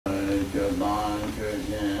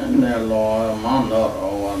Nello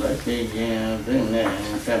Mandoro, the King, the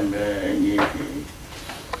Sembe, Yeshe.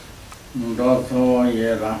 Doso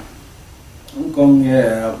Yera.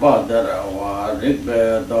 Gongye Bardor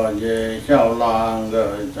Tulku Dorje, Xiaolang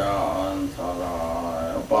Chan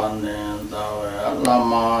Sala, Panin Zawe,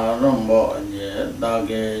 Lama Rinpoche,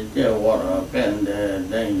 Dage Jewara Pende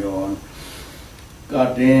Denyon,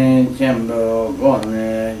 Terchen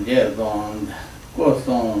Barway Dorje,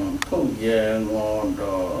 Kunzang Palchen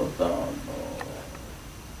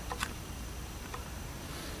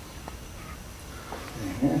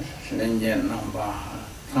Ling, Tampa,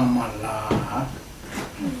 Mahamudra and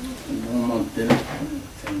Dzogchen,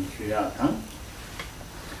 Dzogchen,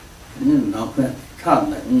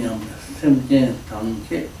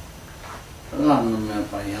 Lama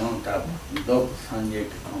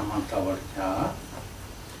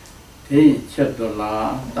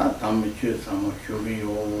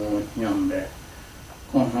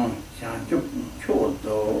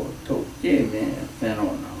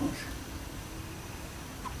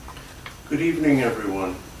Good evening,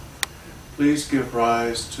 everyone. Please give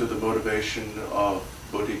rise to the motivation of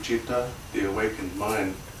bodhicitta, the awakened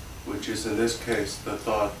mind, which is in this case the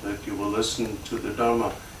thought that you will listen to the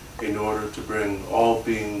Dhamma in order to bring all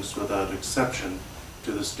beings without exception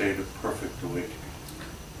to the state of perfect awakening.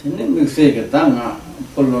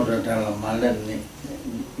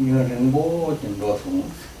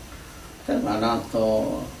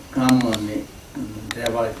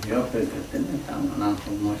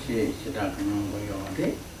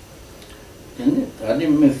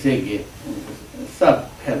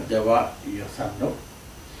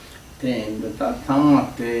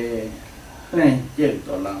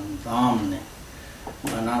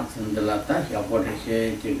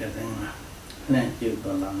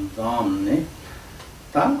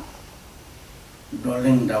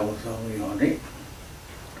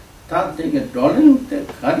 Ta take a dwelling, the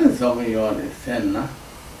currents of your senna,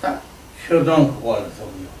 that shouldn't call us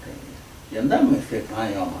of your things. Yanda mistake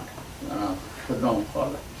I am, shouldn't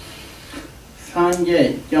call it.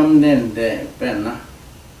 Sanje, Jamden de Penna,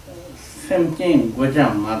 Semkin,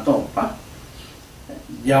 Gojam Matopa,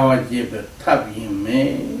 Java Jib, Tabi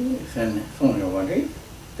me, send son your day,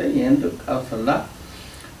 the end of Casala,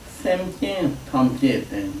 Semkin, Tom Jet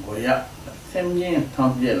and Goya, Semkin,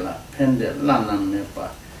 Tom Jella, Pended Lana Mepa.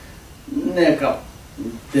 Neka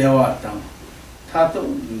dewa tam tatu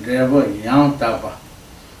dewa yang tapa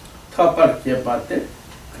tapar chepate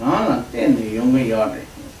kana tendi yungi yade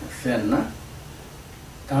senna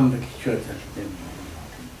tambe kichotel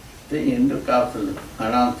te indu kapsul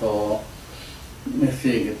ananto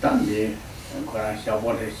mesege tandi kora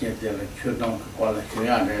shabote shetele chudong kwala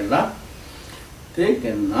shuyade la te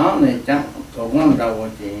ke nane chang togon dawo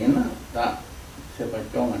jina ta sepa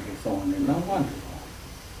chonga ki sone na wan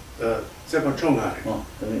Sepa Chonga,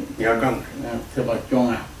 Yagang, Sepa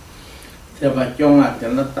Chonga,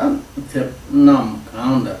 Telatan, Sep Nam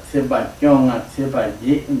Kanda, Sepa Chonga, Sepa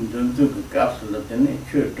Ji, Dundu Capsule, Teni,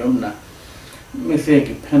 Chutumna,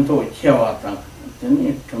 Misseki Pento Chewatan,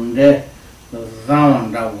 Teni, Tumde,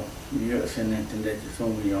 Zaman Dawo, Yosenet in the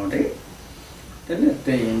Sumi Yode, Teni,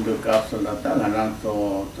 stay into Capsule,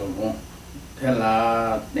 Talaranto, Togon,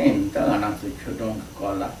 Tela, Tin, Talaranto, Chudon,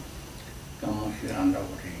 Cola, Kamoshi and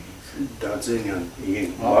Dawari.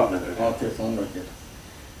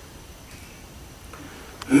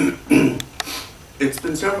 It's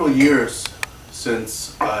been several years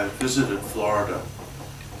since I visited Florida,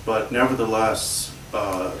 but nevertheless,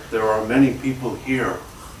 there are many people here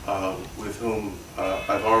with whom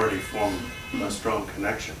I've already formed a strong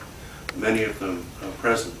connection, many of them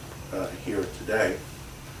present here today.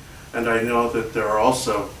 And I know that there are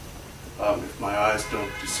also, if my eyes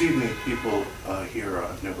don't deceive me, people here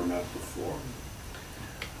I've never met before.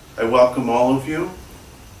 I welcome all of you,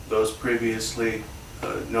 those previously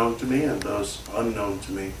known to me and those unknown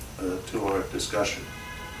to me, to our discussion.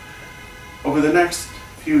 Over the next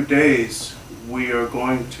few days, we are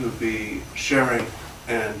going to be sharing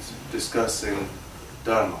and discussing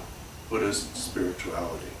Dharma, Buddhist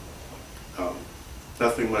spirituality.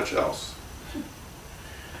 Nothing much else.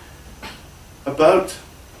 About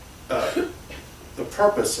the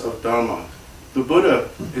purpose of Dharma, the Buddha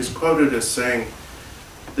is quoted as saying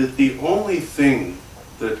that the only thing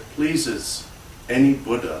that pleases any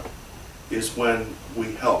Buddha is when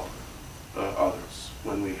we help others,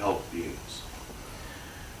 when we help beings.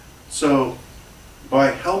 So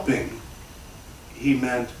by helping, he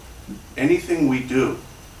meant anything we do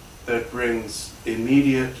that brings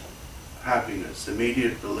immediate happiness,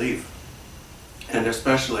 immediate relief, and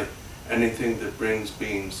especially anything that brings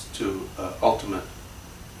beings to ultimate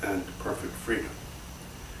and perfect freedom.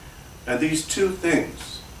 And these two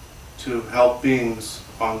things, to help beings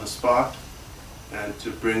on the spot and to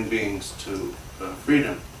bring beings to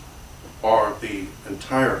freedom, are the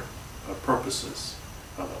entire purposes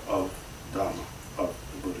of Dhamma, of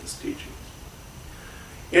the Buddha's teachings.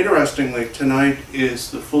 Interestingly, tonight is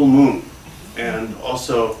the full moon, and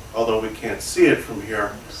also, although we can't see it from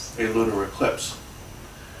here, a lunar eclipse.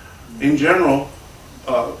 In general,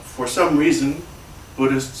 for some reason,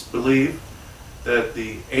 Buddhists believe that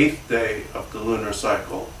the 8th day of the lunar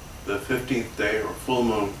cycle, the 15th day or full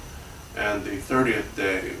moon, and the 30th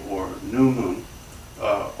day or new moon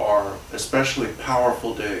are especially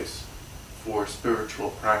powerful days for spiritual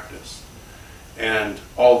practice. And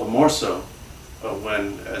all the more so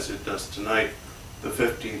when, as it does tonight, the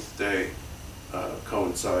 15th day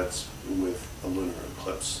coincides with a lunar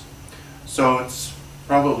eclipse. So it's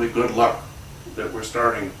probably good luck that we're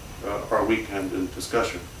starting our weekend in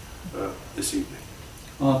discussion this evening.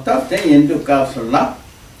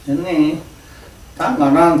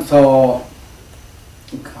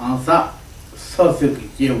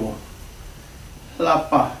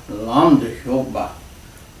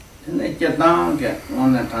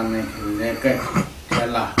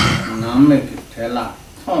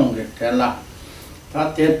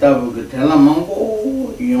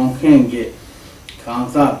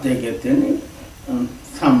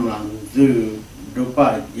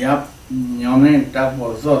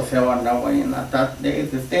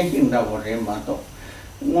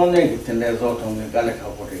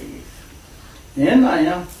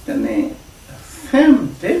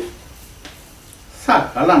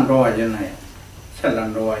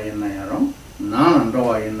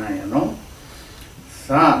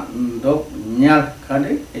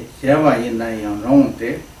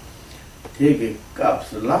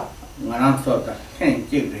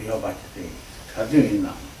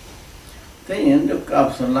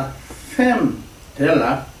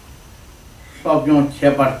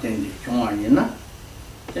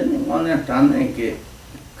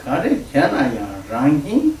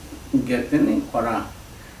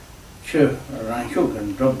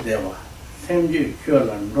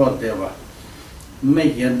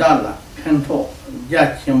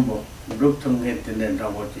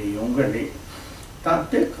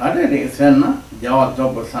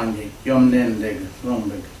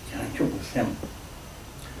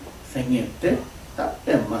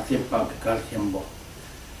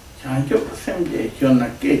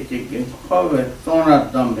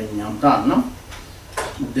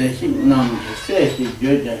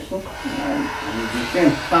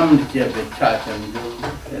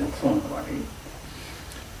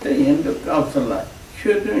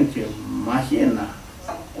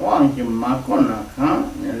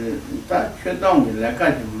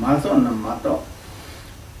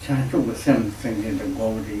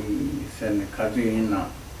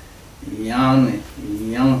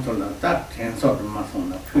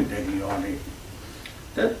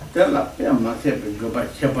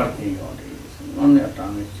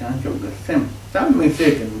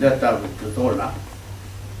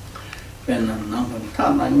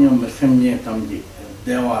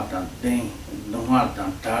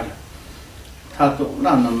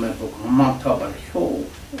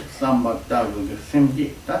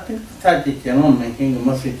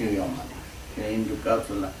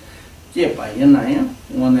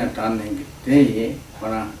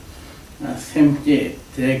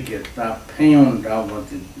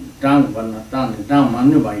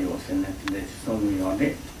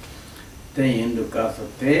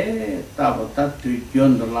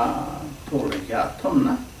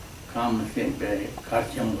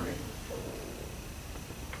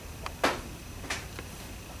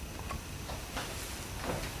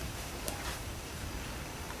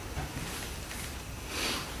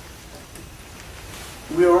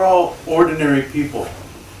 We are all ordinary people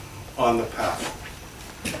on the path,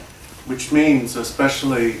 which means,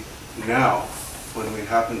 especially now, when we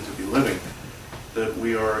happen to be living, that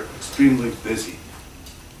we are extremely busy.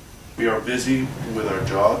 We are busy with our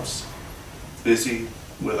jobs, busy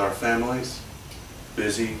with our families,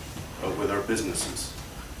 busy with our businesses.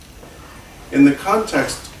 In the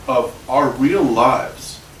context of our real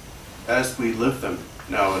lives, as we live them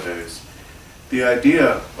nowadays, the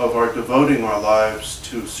idea of our devoting our lives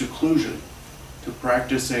to seclusion, to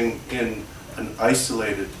practicing in an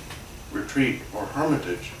isolated retreat or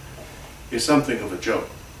hermitage, is something of a joke.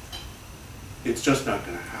 It's just not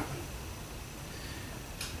going to happen.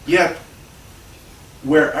 Yet,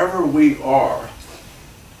 wherever we are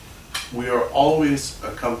always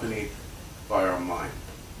accompanied by our mind.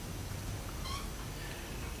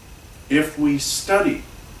 If we study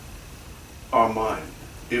our mind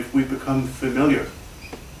if we become familiar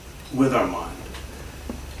with our mind,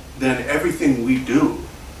 then everything we do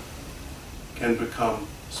can become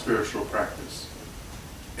spiritual practice,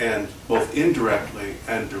 and both indirectly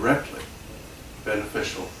and directly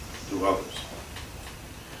beneficial to others.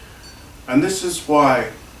 And this is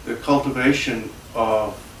why the cultivation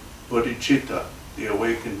of bodhicitta, the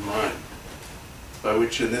awakened mind, by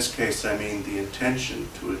which in this case I mean the intention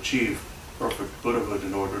to achieve perfect Buddhahood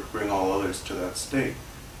in order to bring all others to that state,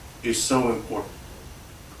 is so important.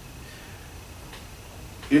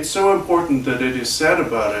 It's so important that it is said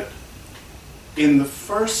about it, in the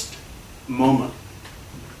first moment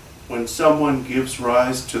when someone gives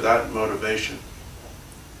rise to that motivation,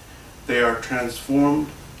 they are transformed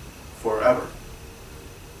forever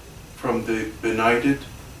from the benighted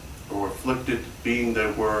or afflicted being they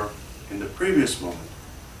were in the previous moment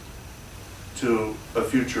to a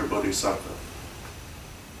future bodhisattva.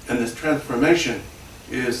 And this transformation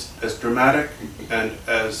is as dramatic and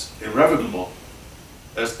as irrevocable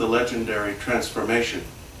as the legendary transformation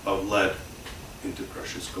of lead into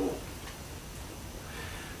precious gold.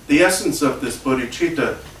 The essence of this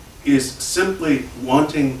bodhicitta is simply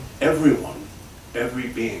wanting everyone, every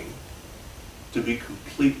being, to be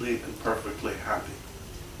completely and perfectly happy.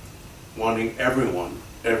 Wanting everyone,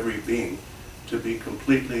 every being, to be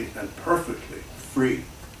completely and perfectly free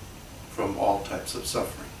from all types of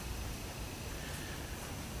suffering.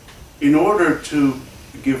 In order to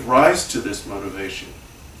give rise to this motivation,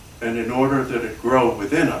 and in order that it grow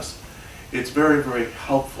within us, it's very, very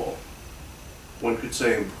helpful, one could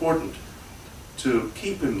say important, to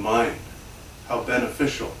keep in mind how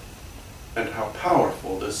beneficial and how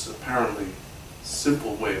powerful this apparently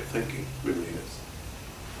simple way of thinking really is.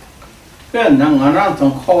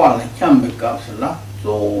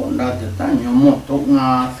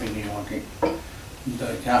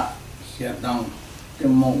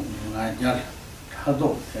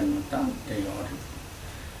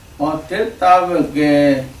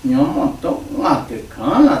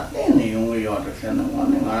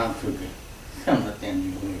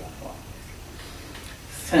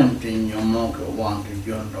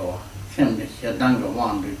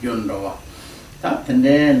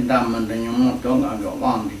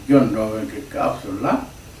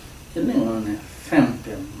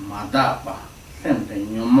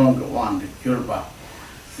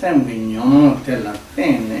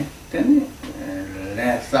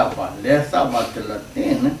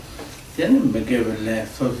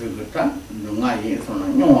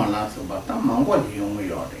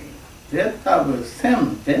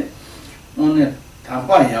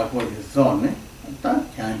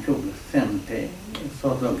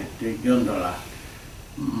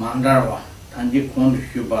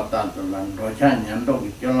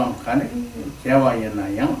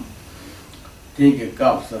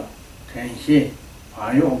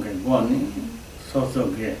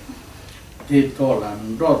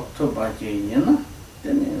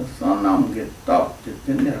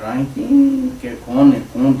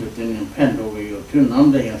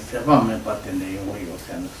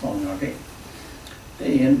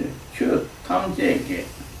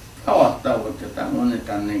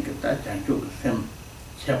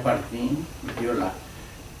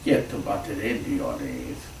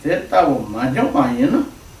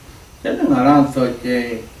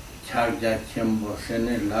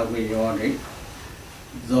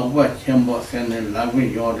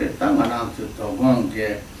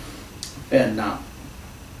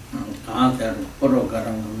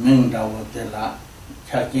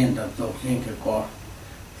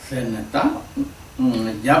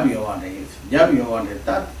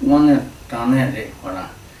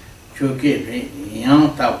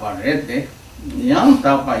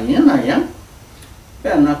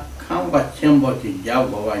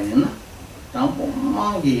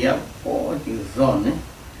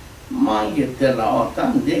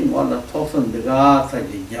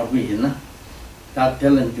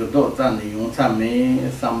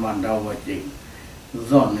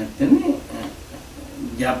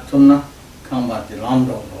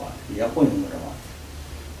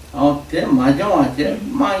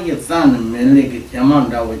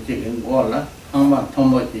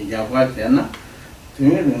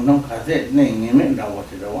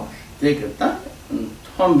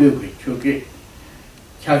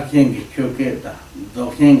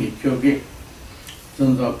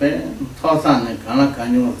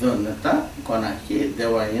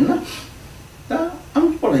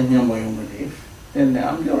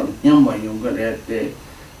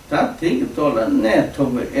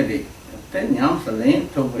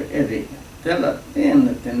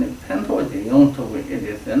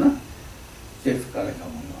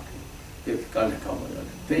 Kalikava.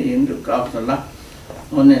 They in the Kapsala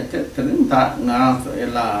on a telling that now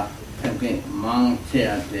Ella Tempe Mang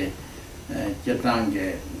Chia de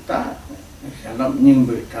Jatange, that Shalom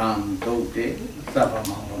Nimbu Town, Dote, Sapa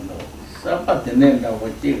Mahono, Sapa Tenenda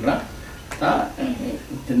Wajigla, that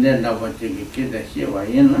Tenenda Wajigi, the Shiva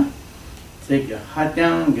Yena, take a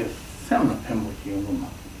Hatang, Sam of Pemuchi.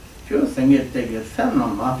 Choosing it, take a son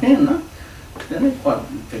of Mafina. Then it got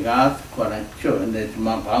the gas, got a show, and it's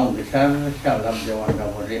my pound, the shall up the one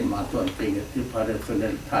over it, my son, take a tip out of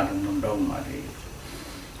the Tatum Doma.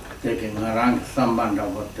 Taking a rank samband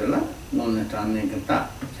of Botella, non it on Negata,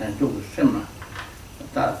 and do similar.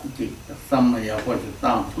 That's the summer of what is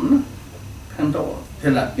down, Canto,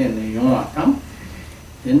 till I didn't in your town.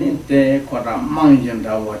 Then it take what a mangian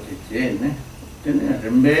that what it's in, then it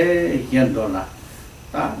remain $100.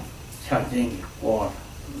 That charging or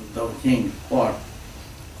Dzogchen or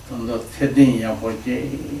from the setting of what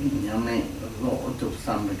Yame law to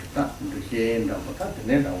some extent to change of that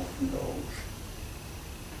net of those.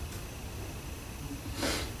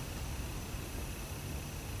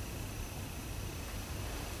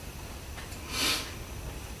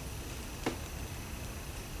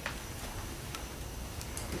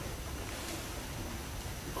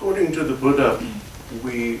 According to the Buddha,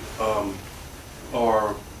 we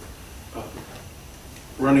are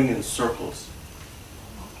running in circles,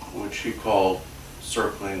 which he called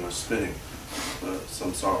circling or spinning,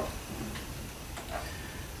 samsara.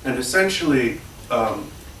 And essentially,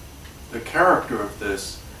 the character of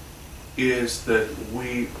this is that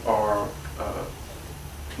we are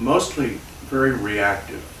mostly very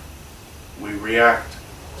reactive. We react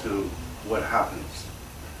to what happens,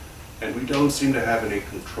 and we don't seem to have any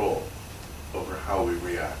control over how we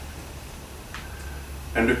react.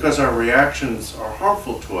 And because our reactions are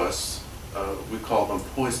harmful to us, we call them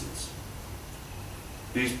poisons.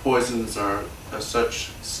 These poisons are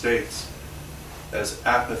such states as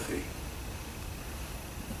apathy,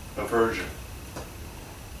 aversion,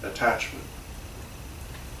 attachment,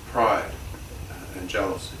 pride, and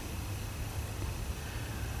jealousy.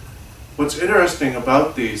 What's interesting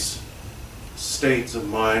about these states of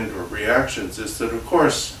mind or reactions is that, of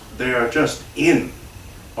course, they are just in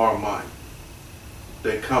our mind.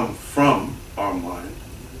 They come from our mind.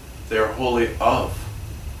 They are wholly of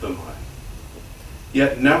the mind.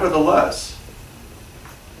 Yet, nevertheless,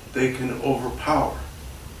 they can overpower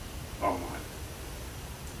our mind.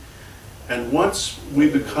 And once we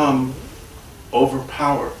become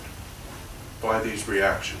overpowered by these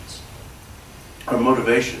reactions, our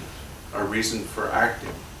motivation, our reason for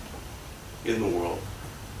acting in the world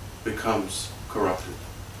becomes corrupted,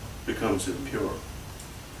 becomes impure.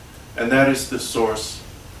 And that is the source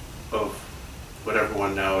of what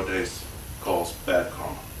everyone nowadays calls bad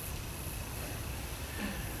karma.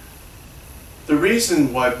 The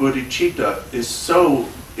reason why bodhicitta is so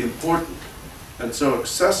important and so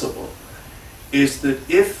accessible is that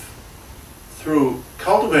if, through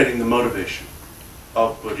cultivating the motivation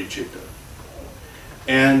of bodhicitta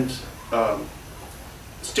and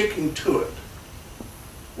sticking to it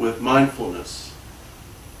with mindfulness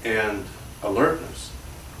and alertness,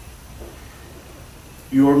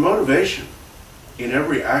 your motivation in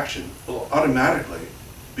every action will automatically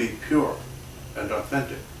be pure and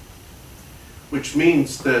authentic, which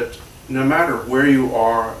means that no matter where you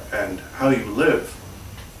are and how you live,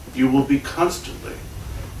 you will be constantly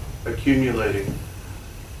accumulating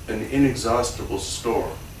an inexhaustible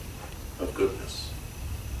store of goodness.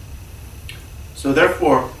 So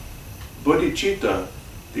therefore, bodhicitta,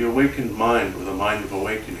 the awakened mind, or the mind of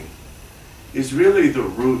awakening, is really the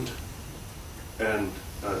root and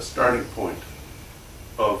starting point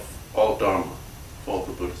of all Dharma, of all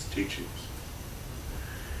the Buddha's teachings.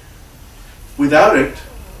 Without it,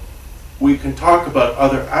 we can talk about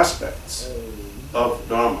other aspects of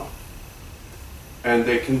Dharma, and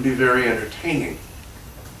they can be very entertaining,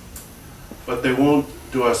 but they won't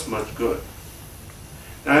do us much good.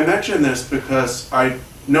 Now, I mention this because I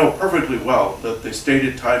know perfectly well that the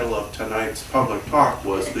stated title of tonight's public talk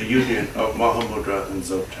was The Union of Mahamudra and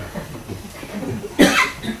Dzogchen.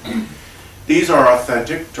 These are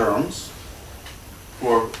authentic terms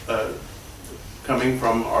for coming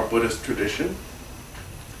from our Buddhist tradition.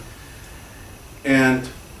 And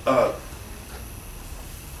the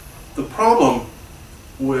problem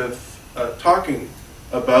with talking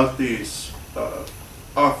about these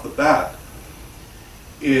off the bat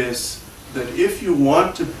is that if you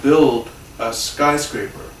want to build a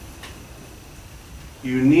skyscraper,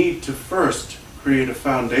 you need to first create a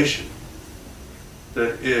foundation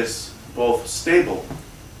that is both stable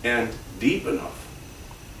and deep enough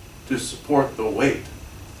to support the weight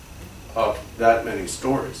of that many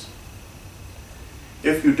stories.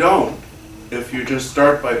 If you don't, if you just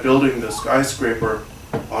start by building the skyscraper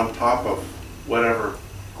on top of whatever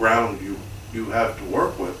ground you have to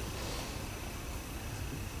work with,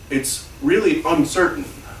 it's really uncertain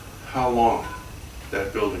how long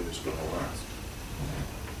that building is going to last.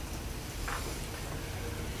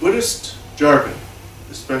 Buddhist jargon,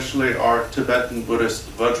 especially our Tibetan Buddhist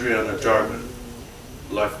Vajrayana jargon,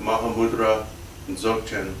 like Mahamudra and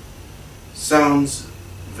Dzogchen, sounds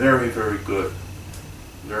very, very good,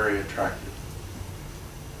 very attractive.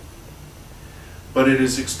 But it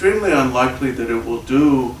is extremely unlikely that it will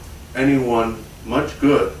do anyone much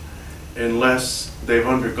good unless they've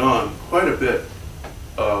undergone quite a bit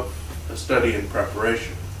of study and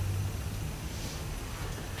preparation.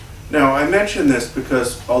 Now, I mention this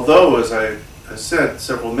because although, as I said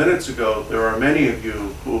several minutes ago, there are many of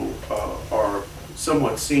you who are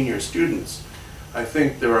somewhat senior students, I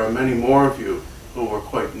think there are many more of you who are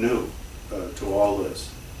quite new to all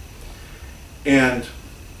this. And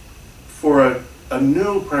for a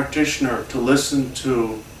new practitioner to listen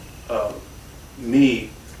to me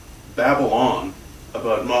babble on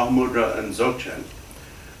about Mahamudra and Dzogchen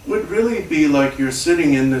would really be like you're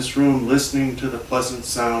sitting in this room listening to the pleasant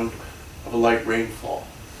sound of a light rainfall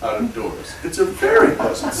out of doors. It's a very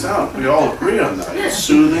pleasant sound. We all agree on that. It's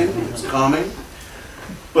soothing, it's calming.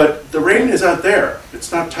 But the rain is out there.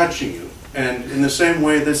 It's not touching you. And in the same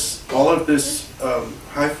way, all of this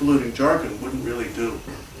highfalutin jargon wouldn't really do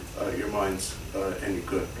your minds any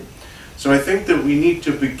good. So I think that we need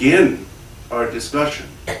to begin our discussion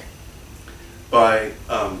by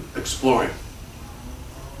exploring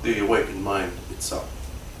the awakened mind itself.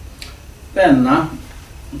 Then,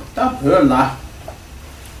 Tapula,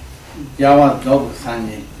 Java Dog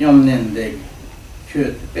Sani, Yomnen Dig,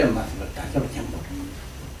 Chut, Bemas, but touch of Timber.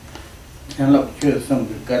 Can look chut some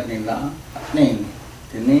good la, name,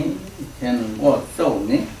 Tini, can walk so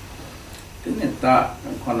neat. Tini thought,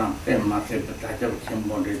 Kona, Bemas, but touch of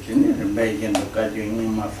Timber, Tini, the Bajan, the Gaju,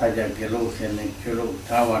 Masaja, Gelos, and the Churu,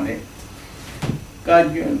 Tawade.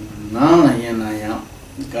 Gaju, Nana Yanaya,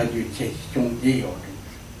 Gaju Chase, Chungi, or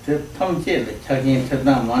the Tom Chill, chugging to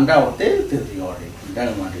them one out there to the order,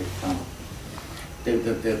 then what is some. Take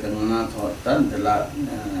the Nana or done the la,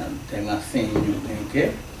 then I sing you think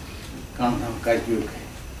it. Come Gaju,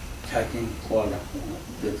 chugging for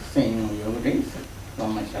the same of your days,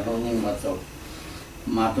 from my saloon was of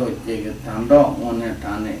Mato Jig Tando, one at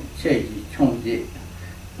Tane, Chase, Chungi.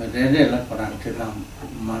 They look to them,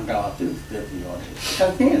 Manda to the order.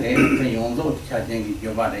 Chugging, they young chugging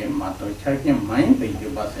your body, Mato, chugging mine, but you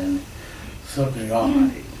was in so to your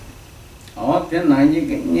body. Or then I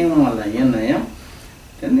get new Malayana,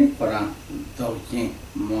 then they put on Dzogchen,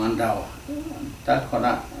 Manda,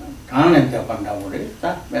 Takora, Tan and Japandawari,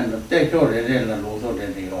 that when the take your real loso de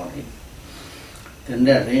the order. Then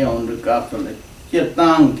they on the castle,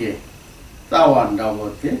 Chetangi,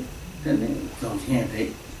 Tawandawati, then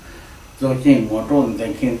Dzogchen. Dzogchen Moton,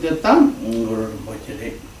 the King Tibetan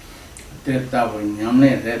Rinpoche. Teta when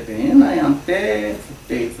Yamne read in, I am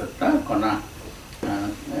takes a takona,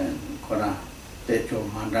 Kona, Techo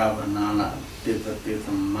Mandavanana, Tis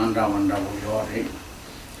Mandavanda Yori.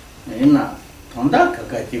 In a Tondaka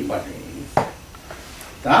Gachi body.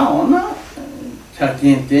 Taona,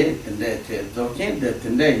 Chachin Tate, Dzogchen, the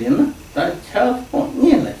Tendayina, that child for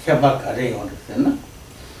me, Chabakare or the Senna.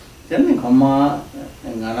 Then come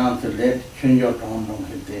and around to let change your tone on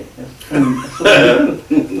his day. So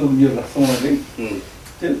you're a sorry.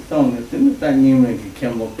 This song is in the time you make a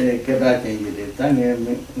camel pay, get out and you did. Thank you,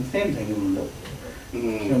 the same thing you look.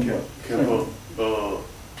 Camel,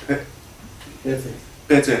 yes,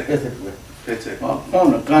 it's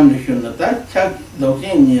on a condition that Chuck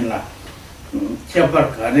Dzogchen,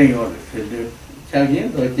 Chabakare or the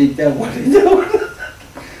Chagin, or teacher what is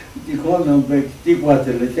you call them back, deep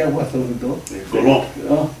water, the Java was over the door.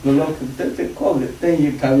 They call it, then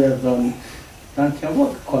you carry us on. Don't care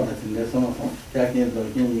what call it in the summer. Jackie and the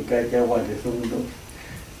Jimmy Gaja was the summer.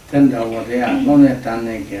 Tender what they are, no net and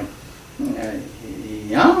again.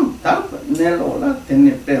 Young, tap, Nelola,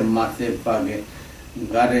 Tenipe, massive buggy,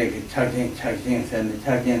 Gareg, chugging, and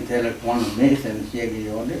chugging telephone, mace and shaggy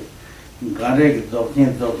order. Gareg, Dzogchen,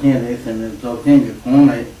 and Dzogchen,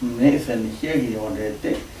 corner, mace and shaggy order.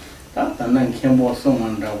 And then came was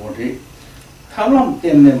someone that would eat. How long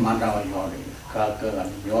did the Manda Yori, Kaka,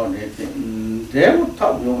 Yori? They would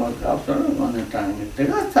talk you after one a time. They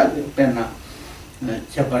got a penna,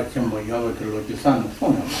 Chapachimbo Yori to son of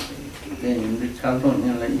Fona. Then in the children,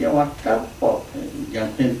 in the Yawata pop,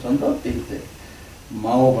 Gyamtso on the things.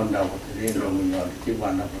 Mao Banda was the radio,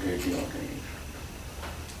 Tibanda radio.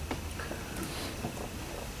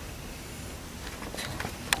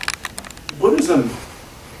 Buddhism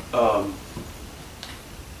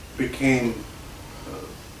became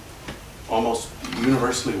almost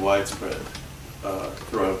universally widespread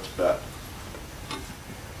throughout Tibet,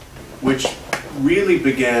 which really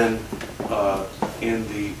began in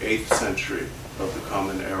the 8th century of the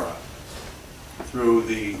Common Era through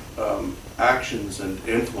the actions and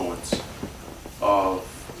influence of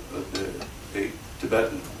a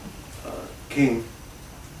Tibetan king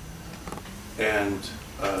and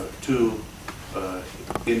two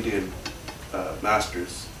Indian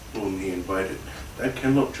masters whom he invited. That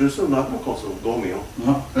can look true, so not because of Gomio.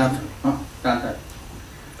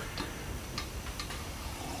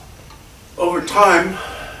 Over time,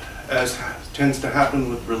 as tends to happen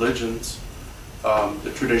with religions,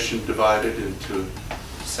 the tradition divided into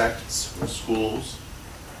sects or schools.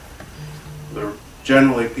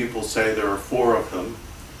 Generally, people say there are 4 of them,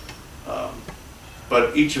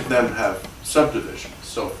 but each of them have subdivisions.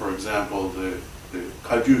 So, for example, the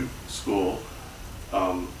Kagyu school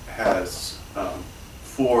has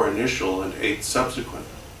 4 initial and 8 subsequent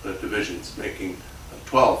divisions, making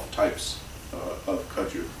 12 types of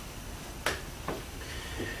Kagyu.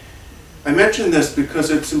 I mention this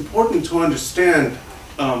because it's important to understand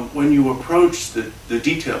when you approach the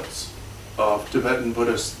details of Tibetan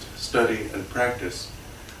Buddhist study and practice,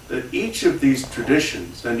 that each of these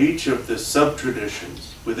traditions and each of the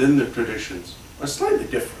sub-traditions within the traditions are slightly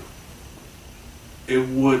different. It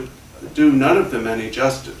would do none of them any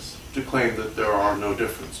justice to claim that there are no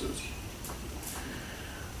differences.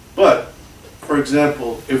 But, for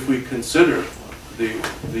example, if we consider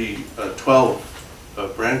the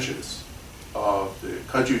 12 branches of the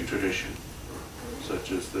Kagyu tradition,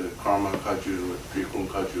 such as the Karma Kagyu, Drikung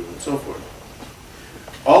Kagyu, and so forth,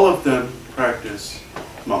 all of them practice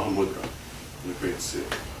Mahamudra, the Great Seal.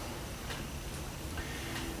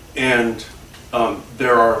 And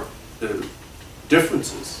there are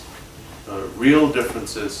differences, real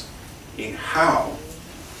differences in how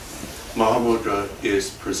Mahamudra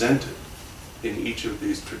is presented in each of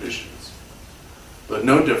these traditions, but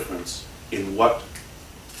no difference in what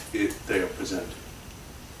they are presented.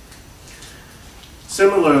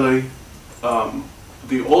 Similarly,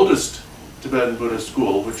 the oldest Tibetan Buddhist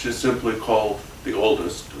school, which is simply called the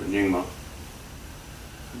oldest, or Nyingma,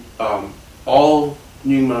 all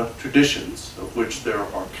Nyingma traditions, of which there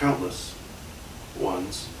are countless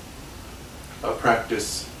ones,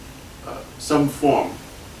 practice some form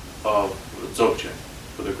of Dzogchen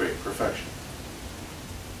for the Great Perfection.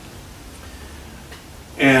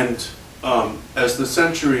 And as the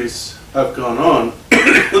centuries have gone on,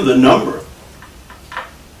 the number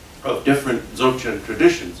of different Dzogchen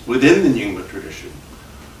traditions within the Nyingma tradition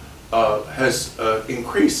has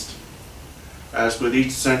increased. As with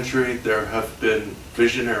each century, there have been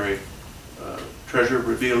visionary treasure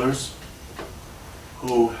revealers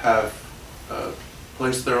who have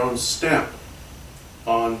placed their own stamp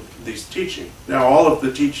on these teachings. Now, all of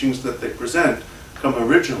the teachings that they present come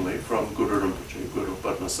originally from Guru Rinpoche, Guru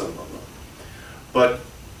Padmasambhava. But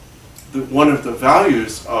one of the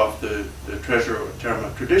values of the treasure or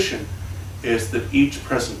terma tradition is that each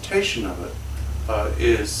presentation of it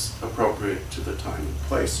is appropriate to the time and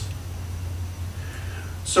place.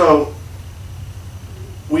 So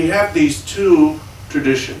we have these 2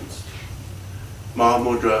 traditions,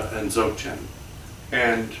 Mahamudra and Dzogchen,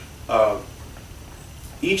 and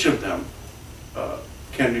each of them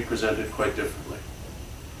can be presented quite differently.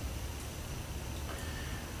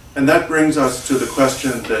 And that brings us to the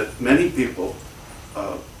question that many people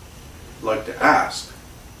like to ask,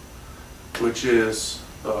 which is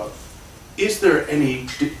there any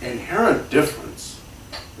inherent difference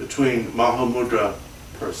between Mahamudra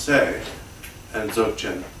per se and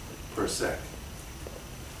Dzogchen per se?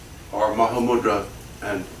 Are Mahamudra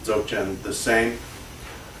and Dzogchen the same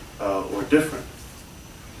or different?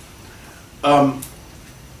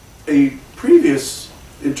 A previous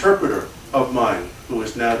interpreter of mine, who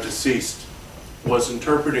is now deceased, was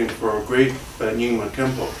interpreting for a great Nyingma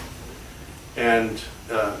Khenpo and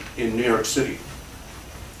in New York City.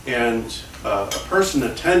 And a person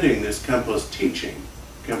attending this Khenpo's teaching,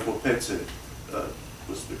 Khenpo Petse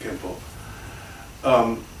was the Khenpo,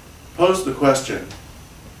 posed the question,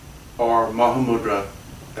 are Mahamudra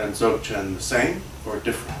and Dzogchen the same or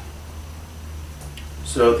different?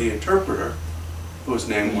 So the interpreter, whose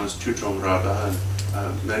name was Chuchong Rada,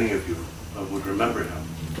 and many of you would remember him,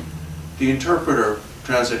 the interpreter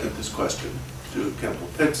translated this question to Khenpo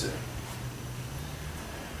Petse.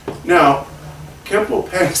 Now, Khenpo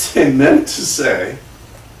Petse meant to say,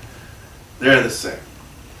 they're the same.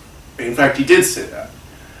 In fact, he did say that.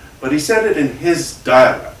 But he said it in his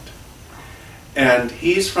dialect. And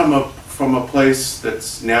he's from from a place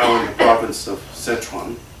that's now in the province of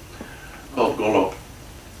Sichuan called Golok.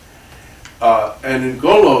 And in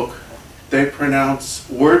Golok, they pronounce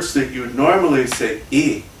words that you would normally say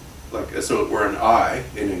 "I," like as though it were an I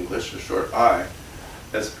in English, a short I,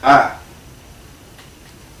 as "a,"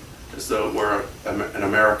 as though it were an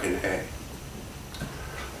American A.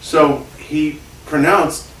 So he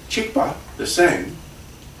pronounced "chikpa" the same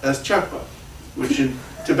as "chakpa," which in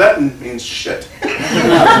Tibetan means shit.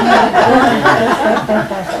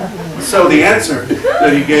 So the answer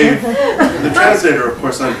that he gave, the translator of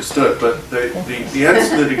course understood, but the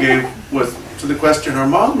answer that he gave was to the question, are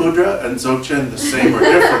Mahamudra and Dzogchen the same or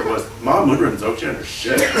different, was Mahamudra and Dzogchen are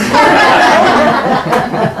shit.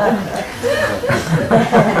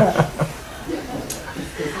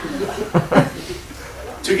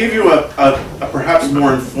 To give you a perhaps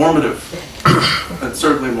more informative and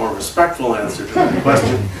certainly more respectful answer to that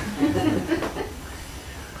question,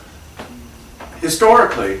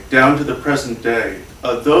 historically, down to the present day,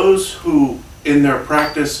 those who in their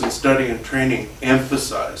practice and study and training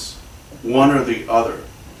emphasize one or the other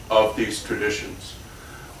of these traditions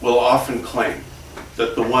will often claim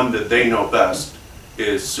that the one that they know best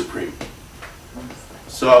is supreme.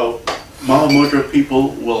 So Mahamudra people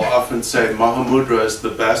will often say Mahamudra is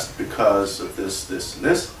the best because of this, this, and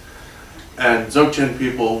this. And Dzogchen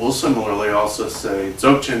people will similarly also say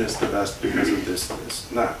Dzogchen is the best because of this, this,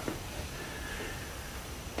 and that.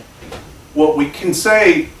 What we can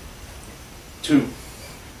say to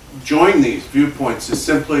join these viewpoints is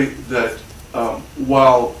simply that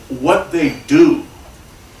while what they do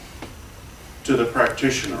to the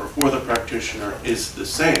practitioner or for the practitioner is the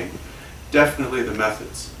same, definitely the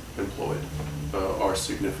methods employed are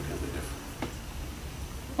significantly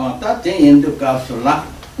different. That thing into Kapsula,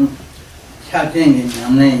 Chaking in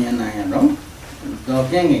Yamne in Iron,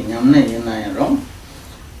 Doking in Yamne in Iron,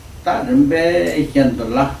 that in Bay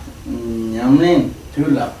Kendula, Yamlin,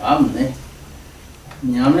 Tula Amne,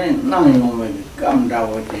 Yamlin, nothing over come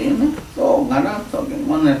down with him, so Gana talking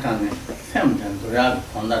one at a time, Samson to Rab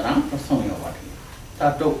on the ramp for Songyawati.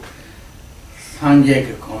 Tato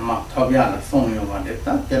Sanjay Koma, Tobiana Songyawati,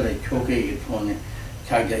 that Tele Choke Tony.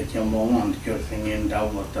 Chaga Chambon, singing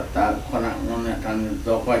Dawata, Kona, one at an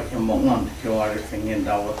Dopa Chambon, Chori singing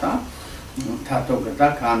Dawata, Tato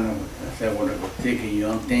Gatakan, say what I was taking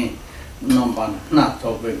your thing, number not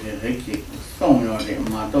to be the Ricky, song your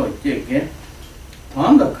Mato Jake.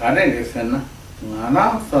 On the carriage, and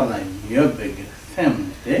Nana saw like your big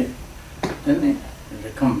same day, then it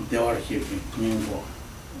become the worship in Nimbo.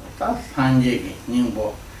 That's Sanjay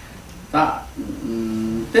Nimbo. That,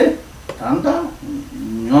 Tanda,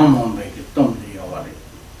 Nyom make it tom to your body.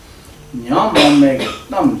 Nyom make it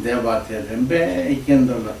tom debate, and be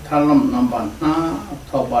kindle the talum number na,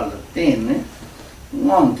 topal the tin,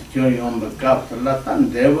 want to carry on the cup to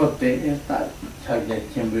Latan devote, that Chaga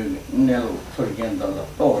Chimbu, Nell, forget the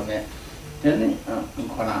tone, then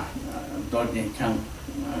Kona, Dorje Chang,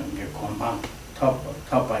 get compound,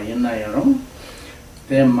 top in your room.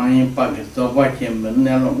 Then my pocket of watching, but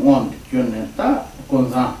never want to Juneta,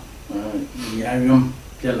 Kunzang. Yayum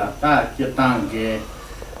Gelata, Jetange,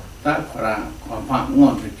 Takra, Compound,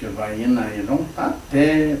 want to Jubayina, you know,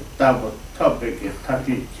 that double topic is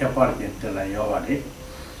Tapi Chaparkin till I over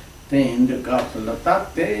Then in the gospel of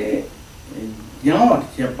that day, Yon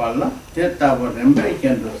Chapala, Teta was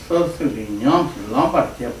embracing the socially young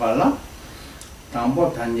Lombard Chapala,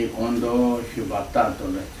 Tampa Tanji Kondo, Shibata to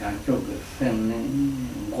the Chanchuk,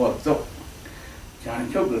 Semning, Gozo,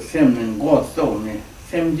 Chanchuk, Semning, Gozo.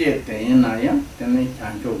 Same jet in Naya, then they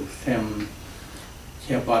can do same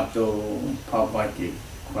Chepato, Papaki,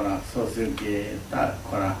 Kora, Sosuke,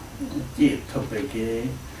 Takora, G topic,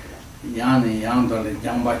 Yani Yandole,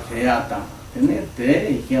 Jamba Cheata, then it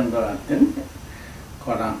day, Yandora, then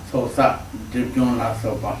Kora, Sosa, Dijon La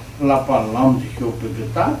Sopa, Lapa Lam, the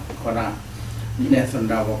Shopita, Kora, Nesson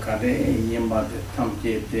Davocade, Yimba, the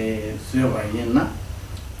Tamke, the Silva Yena.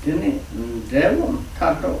 Then Devon,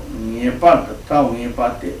 Tato, Nepa, the town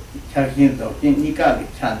Nepati, Chakin, the King, Nika,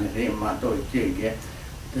 Chanere, Mato, Jig,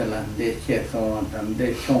 the land de Cheson, and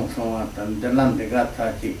de Chonson, and the land de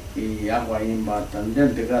Gatachi, Yawa Imbat, and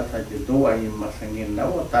then the Gatachi, Dua Imba singing, the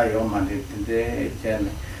Watayo Mandi, the Chen,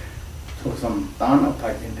 to some town of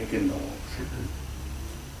Pachin the Kingdom.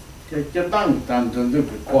 Japan, Tanzan, the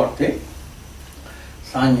Corte,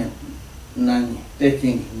 Sanya, Nani,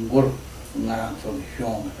 taking Guru. Naran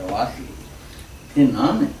solution to us.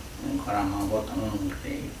 Tinane, and Karama got on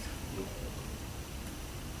days.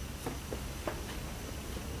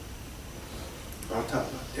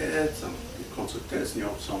 That's some consultation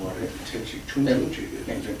of somewhere, potentially 2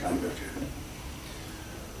 Thank you.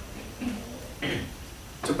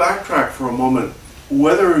 to backtrack for a moment.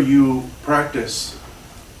 Whether you practice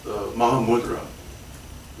the Mahamudra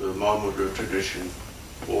tradition,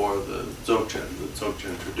 or the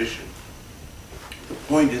Dzogchen tradition, the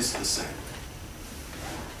point is the same.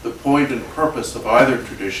 The point and purpose of either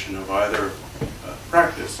tradition, of either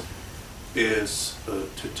practice, is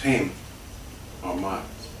to tame our minds.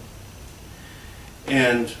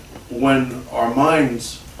 And when our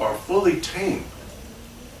minds are fully tamed,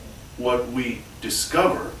 what we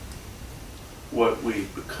discover, what we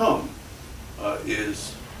become,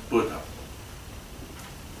 is Buddha.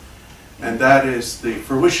 And that is the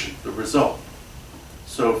fruition, the result.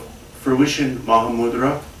 So fruition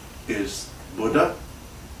Mahamudra is Buddha,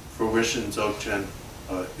 fruition Dzogchen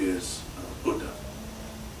is Buddha.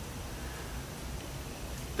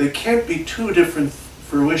 They can't be two different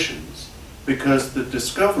fruitions, because the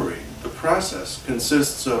discovery, the process,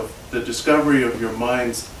 consists of the discovery of your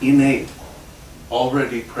mind's innate,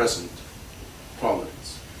 already present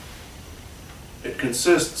qualities. It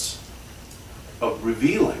consists of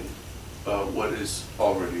revealing what is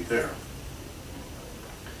already there.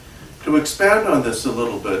 To expand on this a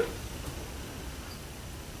little bit,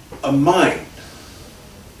 a mind,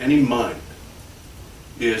 any mind,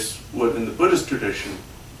 is what in the Buddhist tradition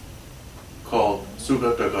called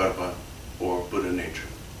Sugatagarbha, or Buddha nature.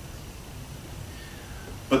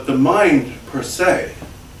 But the mind per se,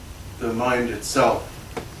 the mind itself,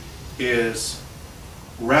 is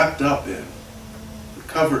wrapped up in,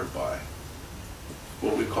 covered by,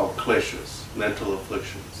 what we call kleshas, mental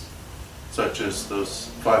afflictions, such as those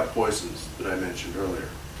 5 poisons that I mentioned earlier.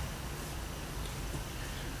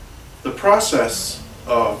 The process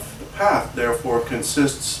of the path, therefore,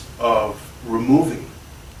 consists of removing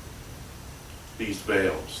these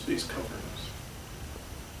veils, these coverings.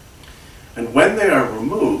 And when they are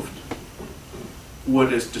removed,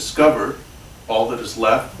 what is discovered, all that is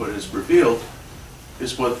left, what is revealed,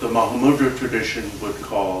 is what the Mahamudra tradition would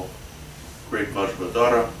call Great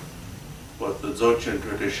Vajradhara, what the Dzogchen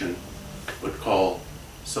tradition would call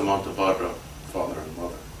Samantabhadra, father and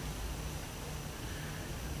mother.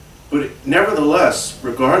 But nevertheless,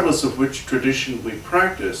 regardless of which tradition we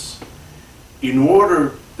practice, in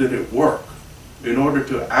order that it work, in order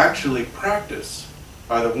to actually practice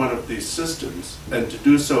either one of these systems, and to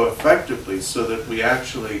do so effectively so that we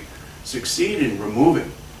actually succeed in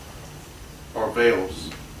removing our veils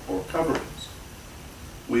or coverings,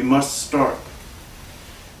 we must start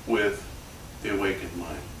with the awakened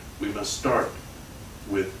mind. We must start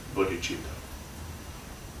with bodhicitta.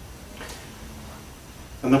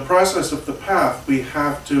 In the process of the path, we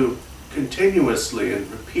have to continuously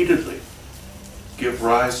and repeatedly give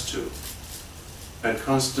rise to and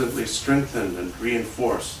constantly strengthen and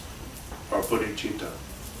reinforce our bodhicitta,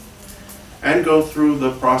 and go through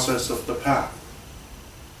the process of the path,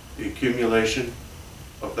 the accumulation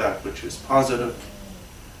of that which is positive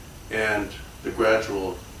and the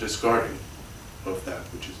gradual discarding of that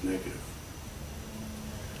which is negative.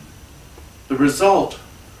 The result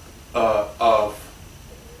of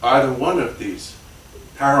either one of these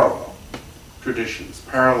parallel traditions,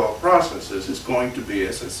 parallel processes, is going to be,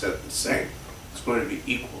 as I said, the same. It's going to be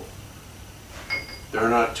equal. There are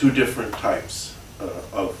not two different types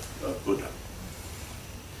of Buddha.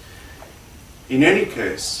 In any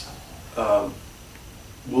case,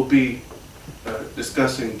 we'll be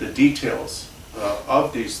discussing the details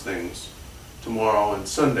of these things tomorrow and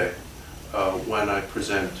Sunday when I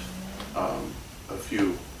present a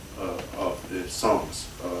few of the songs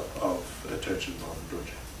of Terchen Barway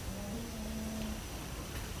Dorje.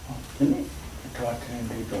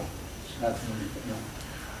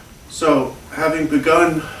 So, having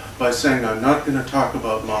begun by saying I'm not going to talk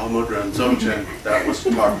about Mahamudra and Dzogchen, that was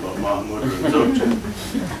to talk about Mahamudra and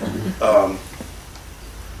Dzogchen.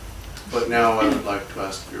 But now I would like to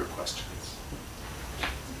ask your questions.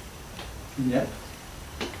 Yeah.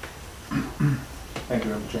 Thank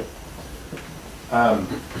you, Rinpoche.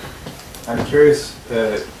 I'm curious,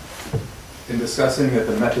 in discussing that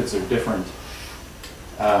the methods are different,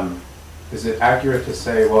 is it accurate to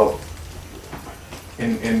say, well,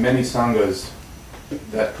 in many sanghas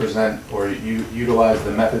that present or utilize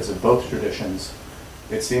the methods of both traditions,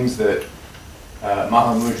 it seems that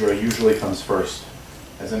Mahamudra usually comes first.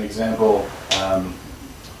 As an example,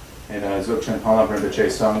 in a Dzogchen Rinpoche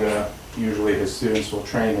Sangha, usually his students will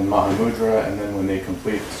train in Mahamudra, and then when they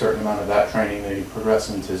complete a certain amount of that training, they progress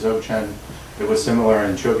into Dzogchen. It was similar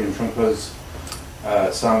in Chogyam Trungpa's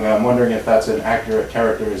Sangha. I'm wondering if that's an accurate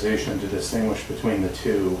characterization to distinguish between the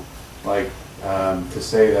two, like to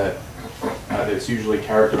say that it's usually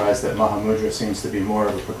characterized that Mahamudra seems to be more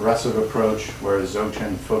of a progressive approach, whereas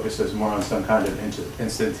Dzogchen focuses more on some kind of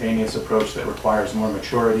instantaneous approach that requires more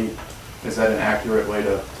maturity. Is that an accurate way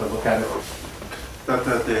to look at it?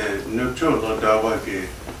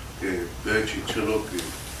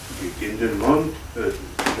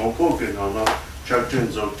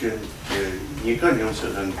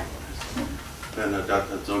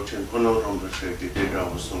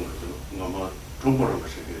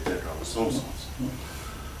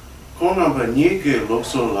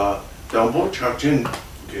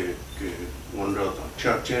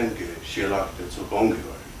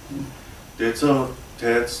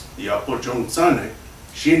 That's Yapo Zhongzane,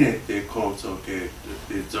 Shine de Konso ke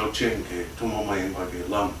the Dzogchen ke Tumoma Yimba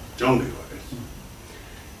Lam Zhongi.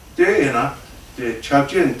 Deina, the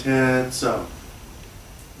Chakchen Tets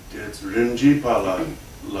Rinji Pala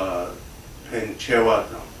La Pen Chewa,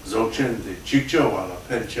 Dzogchen, the Chikchawa La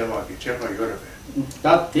Pen Chewa, the Chewa Yorebe.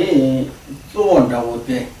 That day, so on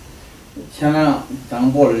the Chana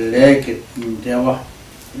Tambo Lake Dewa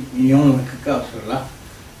Young Castle.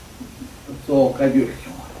 So Kaju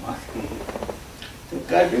to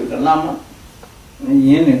Kaju the Lama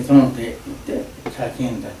Yin son de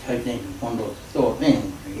Chakin, the Chakin Pondo, so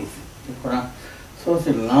thing. So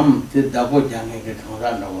the Lam did double jamming get on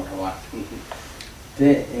water.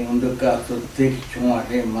 They in the castle take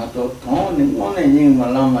Chua, Mato, Tony, one and Yin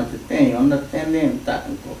Malama to pay on the 10 name that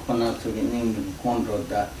coconut to the Ning Condo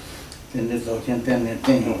that in the Ocean 10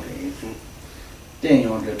 thing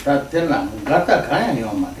on the Tatella, Gata Kaya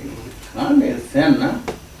Yomari. Kane Senna,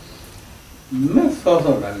 Miss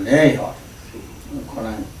also the layout,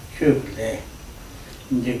 Koran Chuk lay,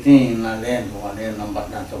 injecting in a land one number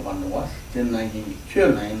not of one was, then I give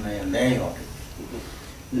children in a layout.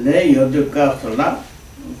 Lay your the castle up,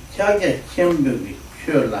 charge a chimney,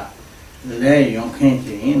 chula, lay your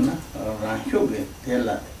candy in, Ranchugi,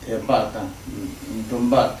 Tella, Tebata,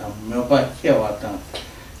 Dumbata, Moba Chewata,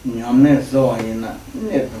 Yamne Zoa in a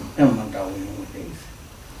little Pemanta days.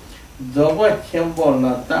 Zoba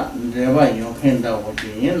Chembola, Deva Yokinda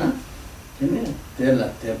Wajina, Tella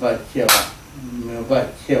Teba Chewa, Moba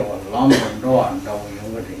Chewa, Lama Doa, and our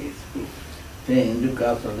younger days. They in the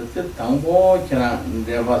castle, the Tambo,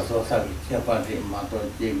 Deva Sosa, Chapati, Mato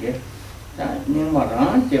Jigge,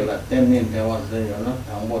 Nimaran, Chilla, then there was the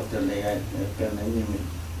Tambo Telea, Penanimi,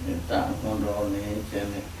 Tamondo,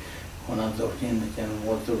 and Konazochin, and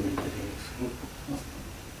what to be.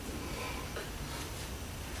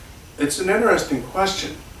 It's an interesting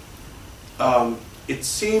question. It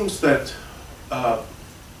seems that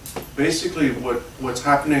basically what's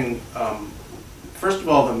happening, first of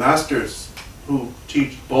all, the masters who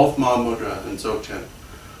teach both Mahamudra and Dzogchen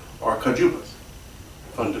are Kajupas,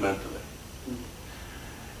 fundamentally.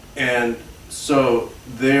 And so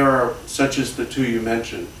they are, such as the two you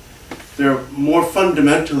mentioned, they're more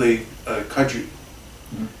fundamentally Kaju.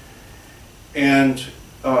 Mm-hmm. And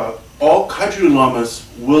all Kaju Lamas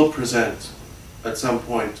will present at some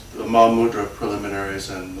point the Mahamudra preliminaries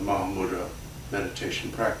and the Mahamudra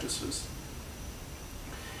meditation practices.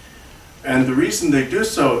 And the reason they do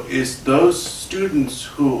so is those students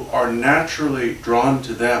who are naturally drawn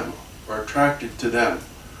to them or attracted to them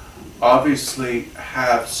obviously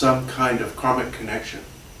have some kind of karmic connection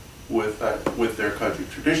with their Kaju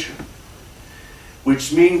tradition,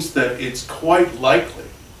 which means that it's quite likely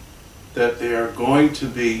that they are going to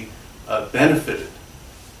be benefited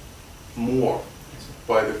more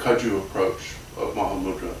by the Kaju approach of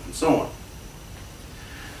Mahamudra and so on.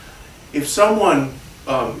 If someone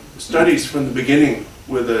studies from the beginning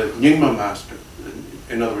with a Nyingma master,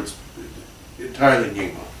 in other words, entirely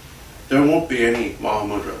Nyingma, there won't be any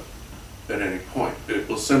Mahamudra at any point. It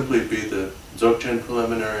will simply be the Dzogchen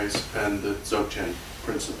preliminaries and the Dzogchen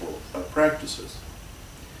principal practices.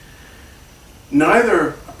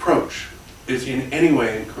 Neither approach is in any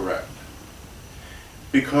way incorrect,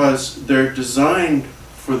 because they're designed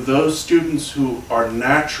for those students who are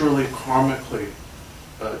naturally karmically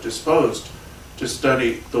disposed to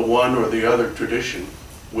study the one or the other tradition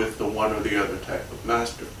with the one or the other type of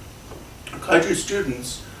master. Kaju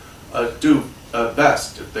students do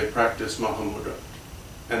best if they practice Mahamudra,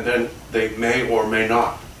 and then they may or may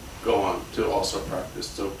not go on to also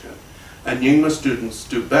practice Dzogchen. And Nyingma students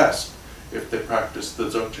do best if they practice the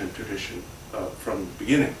Dzogchen tradition from the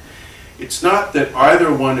beginning. It's not that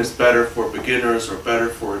either one is better for beginners or better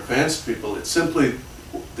for advanced people. It's simply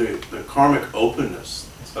the karmic openness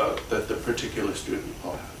that the particular student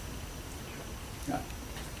will have. Yeah.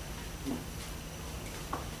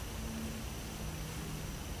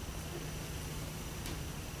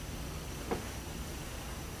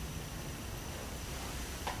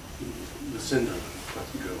 Lucinda.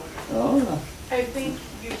 Oh. I think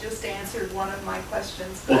you just answered one of my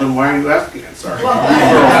questions. Well, then why are you asking it? Sorry. Well,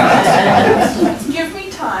 give me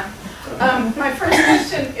time. My first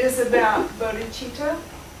question is about bodhicitta.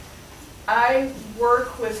 I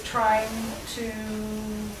work with trying to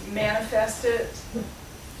manifest it,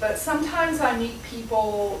 but sometimes I meet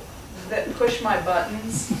people that push my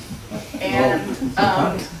buttons, and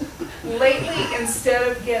lately, instead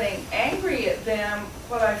of getting angry at them,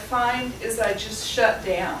 what I find is I just shut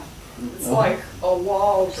down. It's like a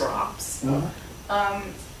wall drops. And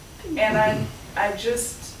I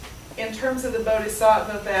just, in terms of the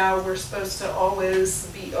Bodhisattva vow, we're supposed to always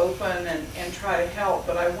be open and try to help,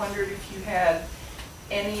 but I wondered if you had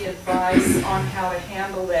any advice on how to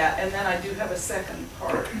handle that. And then I do have a second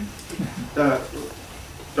part.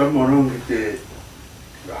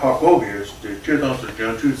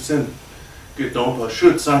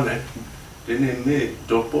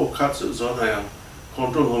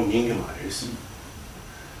 Control mingi maris.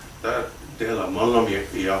 That de la malam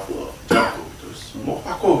yafu jacotus, mo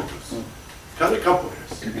hacotus. Kali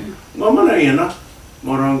capoes. Mamma yena,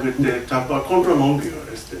 moranga de Tampa control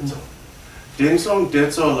longiores denso. Densong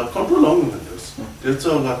denso la control longimentus.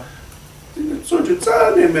 Denso la so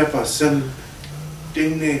jutsane me pasen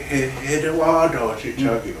dinne hedewado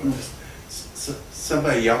chichagios.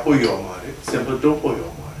 Samba yapo yomare, samba dopo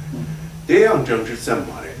yomare. De ang jumju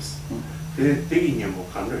samares. He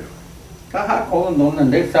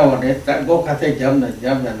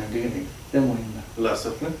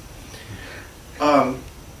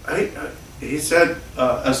said,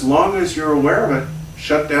 as long as you're aware of it,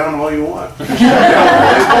 shut down all you want. And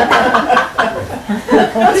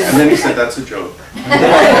then he said, that's a joke. The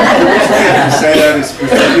reason he had to say that is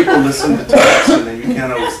because people listen to talks and then you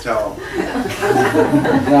can't always tell.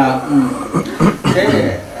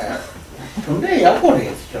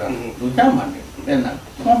 Then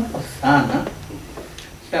Sana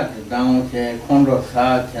shut down the Condor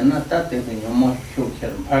Sach and not that is in your most shook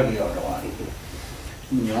and party or one.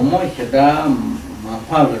 Yomo Shada, my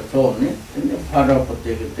father told me, in the part of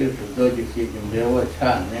the Doji in the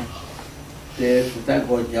Chane, there's that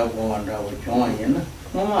go Jabo and I will join.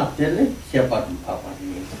 Mama tell it, Shepherd Papa.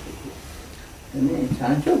 And then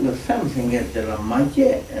Chancho was something at the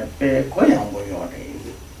Lamache, a pair Koyango Yori.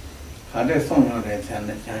 Hare song and the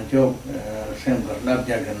Chancho Semper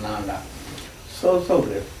Labjaganala. So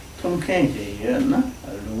good. Tum Kenji, Yena,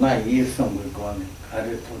 Lunga is some with gone,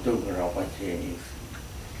 Hare photograph is.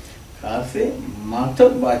 Kasi, Mato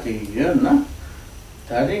Bati Yena,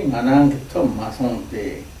 Tari Manang Tom Mason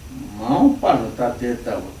de Mount Palota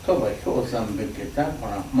Deta, Toba show some Beketa,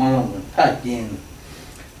 Manong Tajin,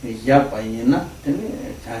 Yapayena,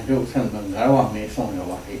 Chancho Semper Garwa Mason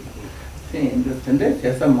Yawati.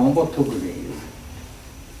 Just a mambo to believe.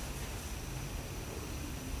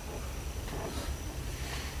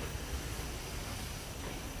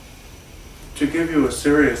 To give you a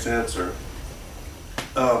serious answer,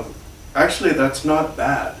 actually that's not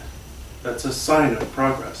bad. That's a sign of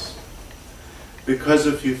progress. Because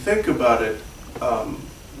if you think about it,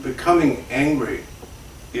 becoming angry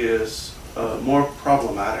is more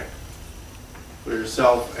problematic for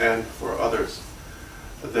yourself and for others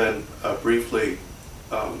than briefly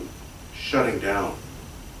shutting down.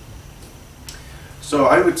 So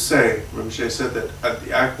I would say, Rinpoche said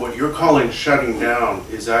that what you're calling shutting down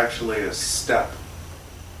is actually a step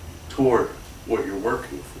toward what you're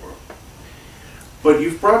working for. But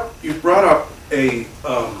you've brought up a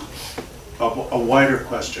wider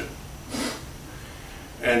question,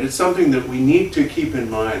 and it's something that we need to keep in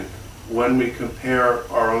mind when we compare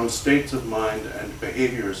our own states of mind and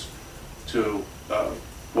behaviors to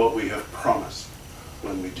what we have promised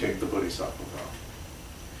when we take the Bodhisattva vow.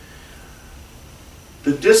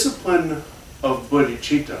 The discipline of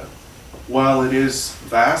bodhicitta, while it is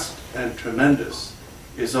vast and tremendous,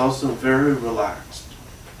 is also very relaxed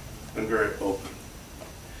and very open.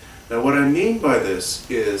 Now what I mean by this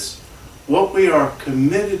is what we are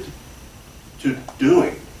committed to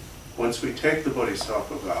doing once we take the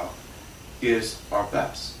Bodhisattva vow is our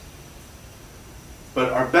best.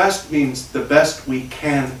 But our best means the best we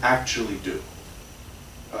can actually do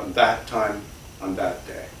on that time, on that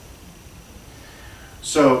day.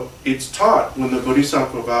 So it's taught when the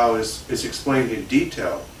Bodhisattva vow is explained in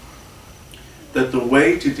detail that the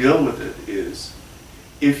way to deal with it is,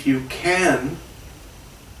 if you can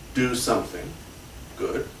do something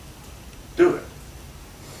good, do it.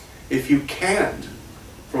 If you can't,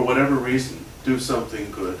 for whatever reason, do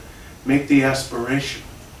something good, make the aspiration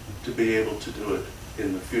to be able to do it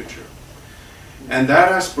in the future. And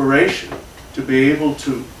that aspiration to be able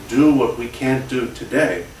to do what we can't do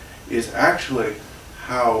today is actually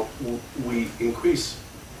how we increase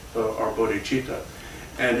our bodhicitta.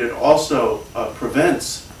 And it also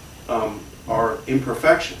prevents our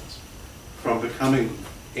imperfections from becoming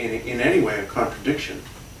in any way a contradiction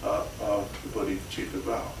of the bodhicitta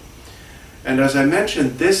vow. And as I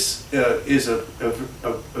mentioned, this is a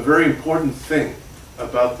very important thing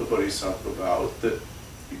about the bodhisattva vow that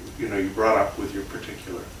you brought up with your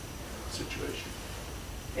particular situation.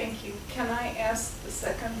 Thank you. Can I ask the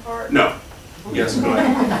second part? No. Yes, go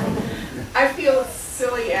ahead. I feel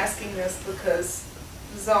silly asking this because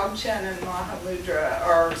Dzogchen and Mahamudra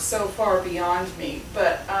are so far beyond me,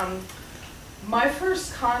 but my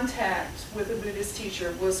first contact with a Buddhist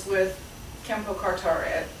teacher was with Khenpo Kartar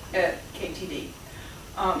at KTD,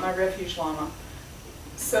 my refuge Lama.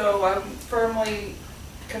 So I'm firmly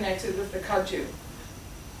connected with the Kaju.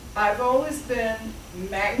 I've always been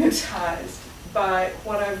magnetized by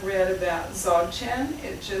what I've read about Dzogchen.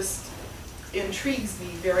 It just intrigues me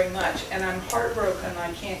very much, and I'm heartbroken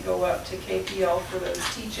I can't go up to KPL for those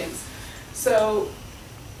teachings. So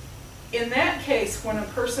in that case, when a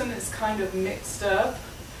person is kind of mixed up,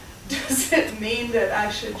 does it mean that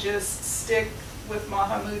I should just stick with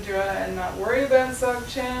Mahamudra and not worry about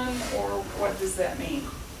Dzogchen, or what does that mean?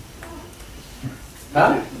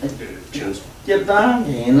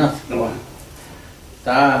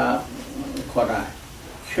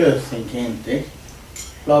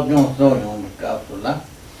 Lobbying so young Gapula.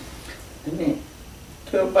 Then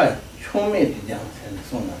to buy Chome the Jams and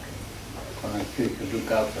Sona. Connect to do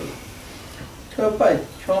Gapula. To buy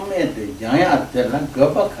Chome the Jaya Tela,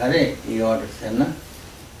 Goba Kare, your Sena.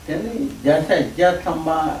 Then Jata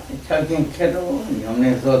Jatamba, Chakin Kedo,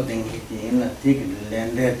 Yonezo Dingy in a thick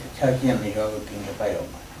landed Chakin the Yoga King of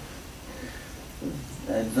Bioma.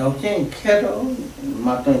 Dzogchen Kedo,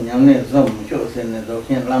 Mato Yonezo, Jos and the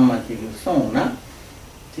Dzogchen Lama Sona.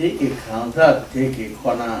 Take a counter, take a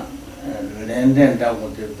corner, land and out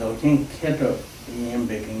with the Dzogchen kettle in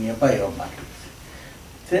baking a biomass.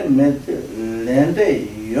 Then met land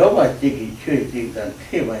yoga taking church and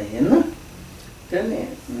table in.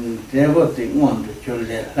 Then there was the one to show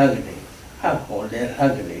their huggies, half or their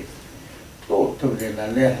huggies. Go to the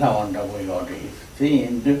let on the way or days. See,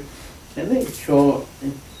 and they show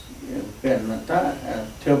Bernata and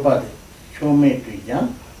Tobadi show me to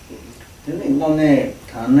jump. Then one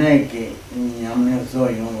Tanaki, Yamne so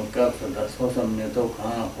young girls of the social metal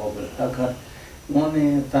kind of the hacker.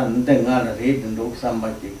 One time they got a read and look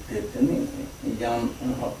somebody did young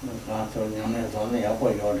castle Yamne on the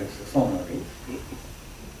upper yard is the song.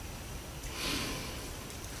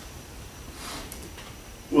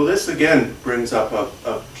 Well, this again brings up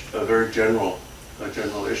a very general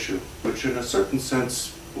issue, which in a certain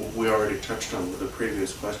sense we already touched on with the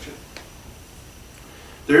previous question.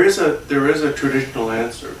 There is a traditional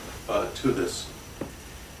answer to this,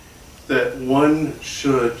 that one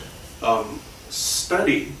should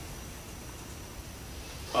study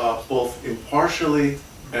both impartially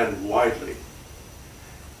and widely,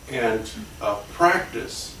 and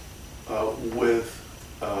practice with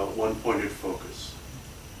one-pointed focus.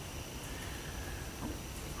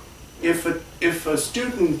 If a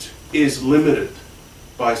student is limited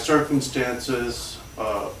by circumstances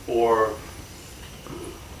or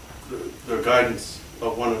the guidance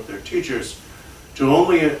of one of their teachers to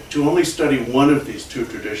only study one of these two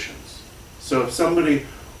traditions. So if somebody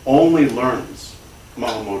only learns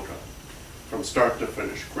Mahamudra from start to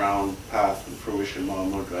finish, ground, path, and fruition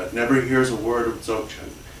Mahamudra, never hears a word of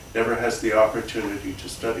Dzogchen, never has the opportunity to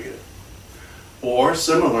study it, or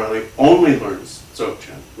similarly only learns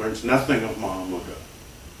Dzogchen, learns nothing of Mahamudra,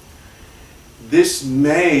 this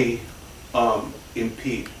may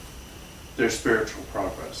impede their spiritual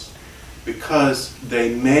progress, because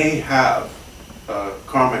they may have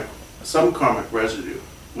some karmic residue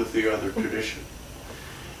with the other tradition.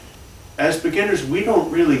 As beginners, we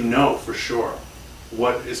don't really know for sure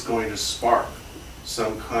what is going to spark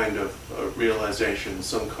some kind of realization,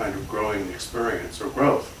 some kind of growing experience or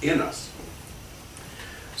growth in us.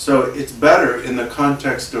 So it's better in the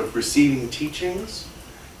context of receiving teachings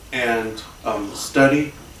and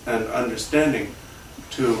study and understanding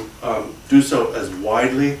to do so as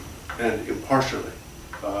widely and impartially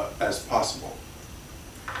as possible.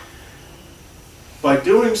 By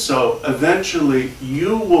doing so, eventually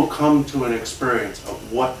you will come to an experience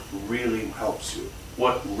of what really helps you,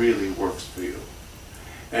 what really works for you.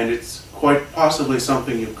 And it's quite possibly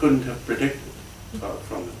something you couldn't have predicted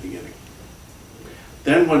from the beginning.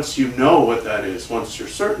 Then once you know what that is, once you're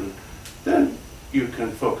certain, then you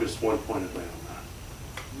can focus one-pointedly on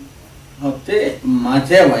that. Okay, my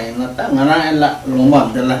chair, I not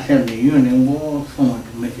Loma de la Union, so much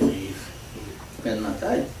to make it.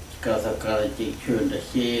 that Kasakaraji chewed the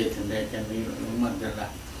shit and that and Mandela.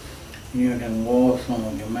 You can go some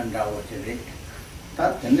of the Mandawati.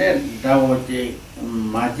 That and then Dawaji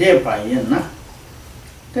Majepa Yena.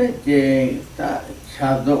 That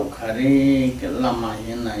Shadow Kari, Lama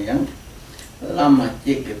Yena Yang. Lama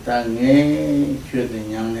Chikitange,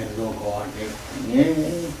 shooting young logo,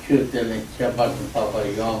 shooting Chabak Papa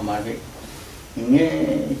Yomari,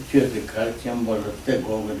 shooting Terchen Barway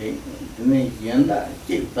Dorje, Yenda,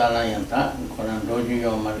 Chitalayanta, Koran Doji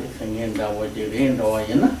Yomari, singing the Wajin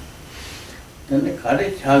Doyana. Then the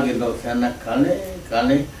Kari Chagilo Sana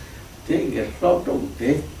Kale, take a slot of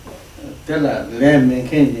day, tell a lamb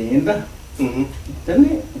in the then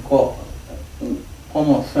it go.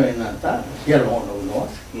 Almost saying that here on the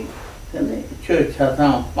north. Then the church has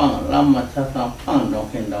found Lama has found on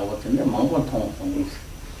him that was in the Mongol tongue from this.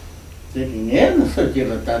 Taking any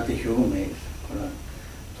circular that the human is.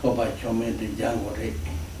 So by Chomi the jungle,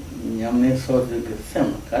 Yamne so the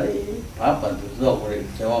same carry, Papa the Zogre,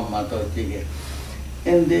 Jawa Mato Tigger.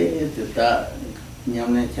 And they that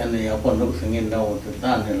Yamne Channel upon looking in the water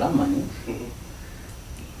than the Lama.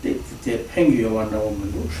 They ping you on the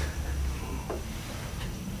woman looks.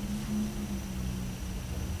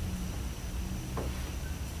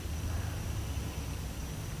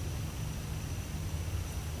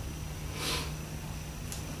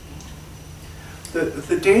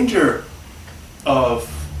 The danger of,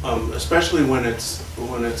 especially when it's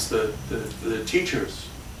the teachers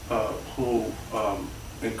who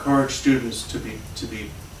encourage students to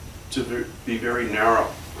be very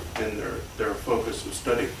narrow in their focus of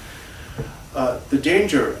study. The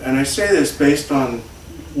danger, and I say this based on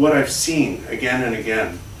what I've seen again and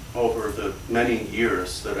again over the many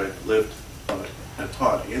years that I've lived and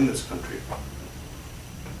taught in this country,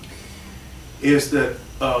 is that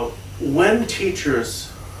when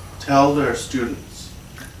teachers tell their students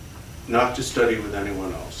not to study with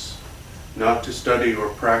anyone else, not to study or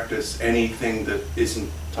practice anything that isn't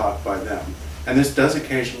taught by them, and this does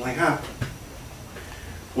occasionally happen,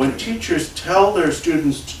 when teachers tell their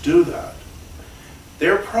students to do that,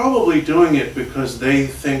 they're probably doing it because they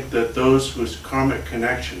think that those whose karmic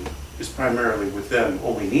connection is primarily with them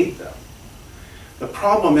only need them. The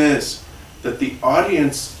problem is that the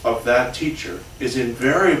audience of that teacher is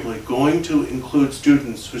invariably going to include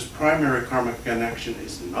students whose primary karmic connection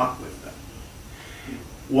is not with them.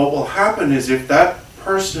 What will happen is if that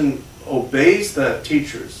person obeys that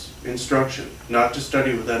teacher's instruction not to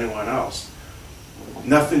study with anyone else,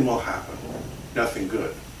 nothing will happen, nothing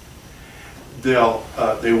good. They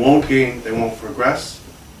won't progress,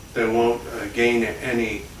 they won't gain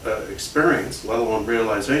any experience, let alone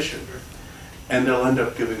realization, and they'll end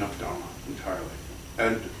up giving up Dharma entirely.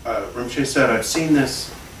 And Rinpoche said, I've seen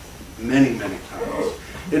this many, many times.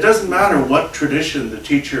 It doesn't matter what tradition the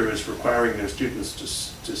teacher is requiring their students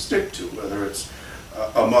to stick to, whether it's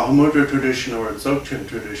a Mahamudra tradition or a Dzogchen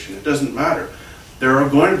tradition, it doesn't matter. There are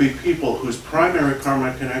going to be people whose primary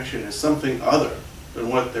karmic connection is something other than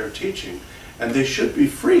what they're teaching, and they should be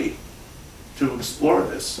free to explore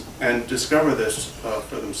this and discover this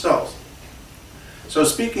for themselves. So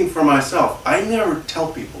speaking for myself, I never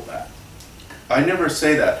tell people that. I never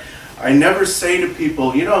say that. I never say to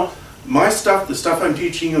people, you know, my stuff, the stuff I'm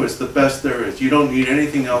teaching you is the best there is. You don't need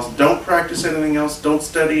anything else. Don't practice anything else. Don't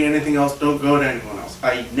study anything else. Don't go to anyone else.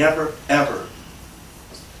 I never, ever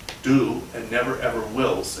do and never, ever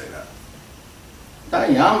will say that.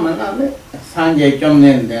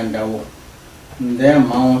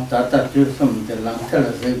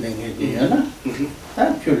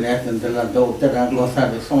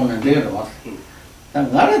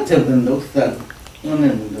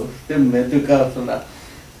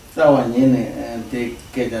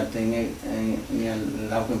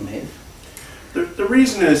 The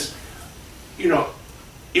reason is, you know,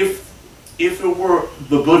 if it were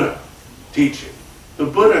the Buddha teaching, the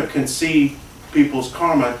Buddha can see people's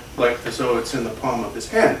karma like as though it's in the palm of his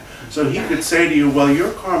hand. So he could say to you, well,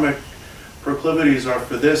 your karmic proclivities are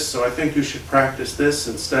for this, so I think you should practice this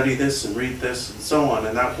and study this and read this and so on,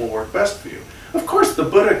 and that will work best for you. Of course, the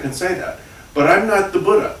Buddha can say that, but I'm not the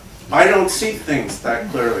Buddha. I don't see things that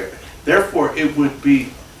clearly. Therefore, it would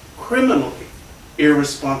be criminally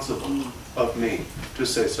irresponsible of me to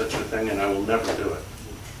say such a thing, and I will never do it.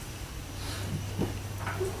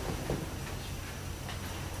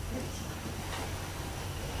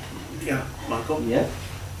 Yeah, Michael? Yeah.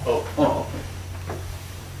 Oh. Oh.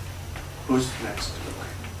 Who's next?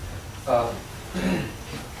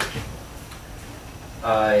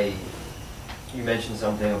 You mentioned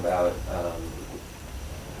something about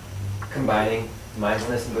combining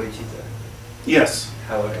mindfulness and bodhicitta. Yes.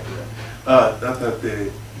 How would I do that?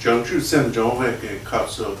 the Gyamtso Sem Jongwe ke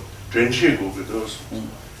kapso Drenche Gugudos.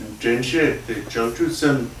 Drenche, the Gyamtso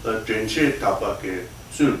Sem Drenche Tapa ke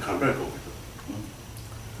Sul Kamra Gugudo.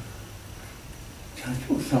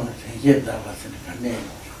 Gyamtso Sem Drenche Tapa Sul Kamra.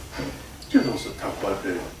 Gyamtso Tapa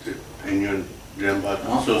de Penyon Remba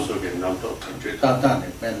Soso ke Namto Kanche. Tata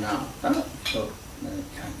de Penna, so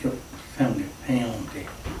Gyamtso Sem de Penyon de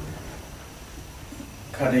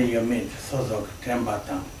Kare Yamit Soso Temba.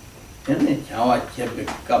 Then Java Jebik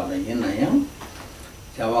Kabla Yinayam,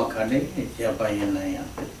 Java Kade, Java Yinayam,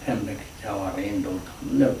 Pembek Java Rendo,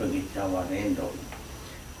 Nepaki Java Rendo,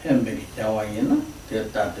 Pembek Java Yina,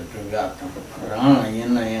 Teta the Trigata, Rana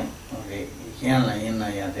Yinayam, Yana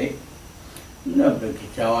Yinayade, Nepaki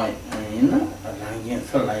Java Yina, Rankin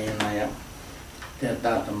Sola Yinayam,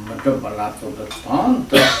 Teta the Matubalato the Pond,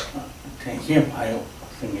 Tenship Hayo,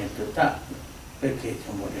 singing to that,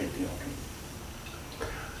 vacation with it.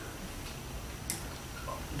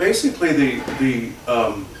 Basically,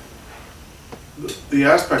 the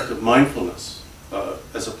aspect of mindfulness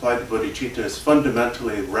as applied to bodhicitta is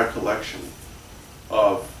fundamentally recollection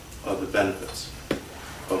of the benefits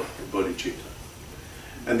of bodhicitta.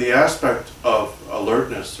 And the aspect of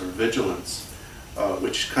alertness or vigilance,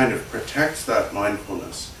 which kind of protects that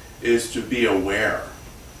mindfulness, is to be aware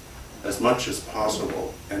as much as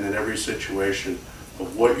possible and in every situation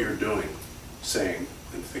of what you're doing, saying,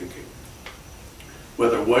 and thinking.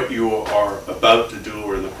 Whether what you are about to do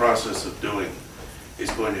or in the process of doing is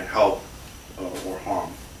going to help or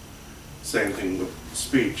harm. Same thing with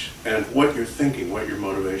speech. And what you're thinking, what your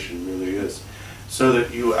motivation really is. So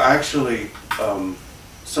that you actually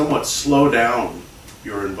somewhat slow down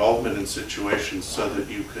your involvement in situations so that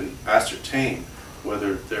you can ascertain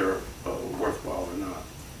whether they're worthwhile or not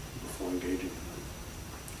before engaging in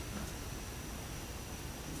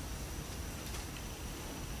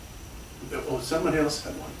them. Oh, somebody else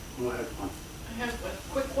had one. Who had one? I have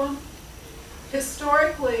a quick one.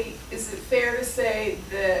 Historically, is it fair to say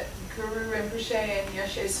that Guru Rinpoche and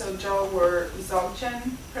Yeshe Sojo were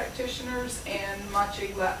Dzogchen practitioners and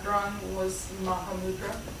Machi Latdron was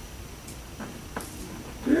Mahamudra?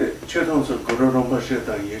 Chedonso Guru Rinpoche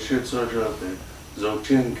and Yeshe Sojo the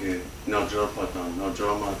Dzogchen ke Nadrapa dan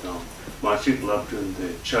Nadrama dan Machi Latdron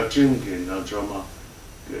the Chagchen ke Nadrama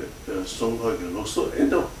ke Songha ke Loso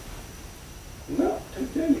Edo. No,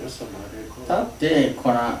 That day,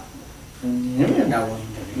 Kora, you know,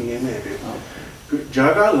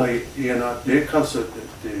 Jaga, you know, they consider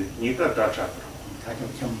the Nika Dacha.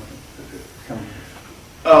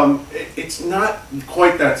 It's not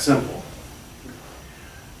quite that simple.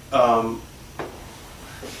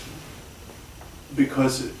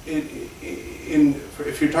 Because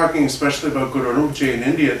if you're talking especially about Guru Rinpoche in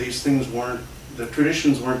India, these things weren't, the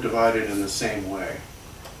traditions weren't divided in the same way.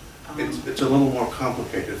 It's a little more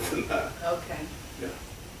complicated than that. Okay. Yeah.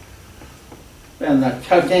 And the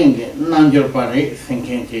Chaking, Nanjurpari,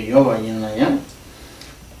 thinking to Yoga in the young,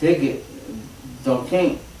 take it,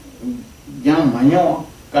 Dzogchen, young Manyo,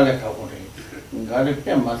 Galakabore,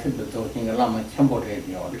 Galaka must be Dzogchen Lama Chambore.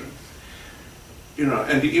 You know,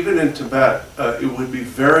 and even in Tibet, it would be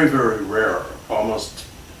very, very rare, almost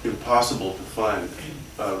impossible to find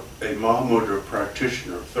a Mahamudra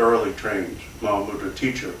practitioner, thoroughly trained Mahamudra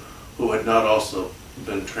teacher, who had not also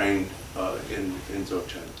been trained in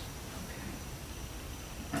Dzogchen.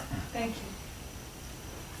 Okay. Thank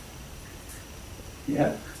you.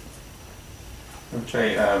 Yeah.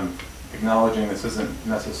 Rinpoche, acknowledging this isn't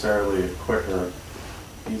necessarily a quick or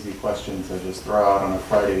easy question to just throw out on a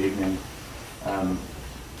Friday evening,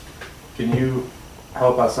 can you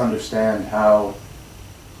help us understand how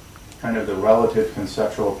kind of the relative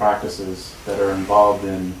conceptual practices that are involved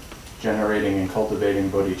in generating and cultivating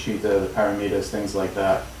bodhicitta, the paramitas, things like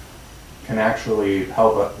that, can actually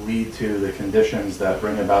help lead to the conditions that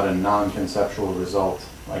bring about a non-conceptual result?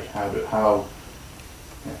 Like how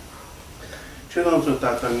Chidonso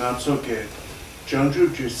tata ngatso ke Gyamtso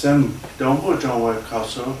jisem dombo jangwa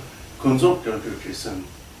kaso kunzo Gyamtso jisem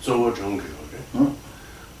zowo jongyo ke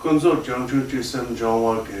kunzo Gyamtso jisem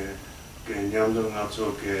jangwa ke nyamdo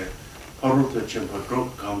ngatso ke paruta chimpa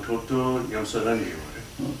drop kamtoto nyamsalani ke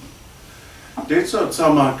Detso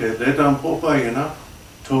tsama ke ledam popa yana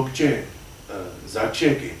tokche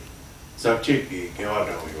zakcheki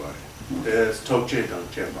gewada wiware des tokche dang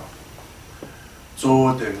chemba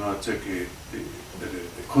zo de nga tseki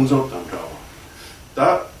kunzo dang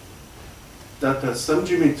dawa that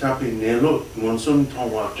samjimi tapi nelo monsum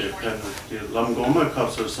tongwa te kan lamgoma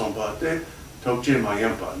kapso sompa te tokche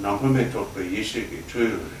mayampa nampame tokpe Yeshe ki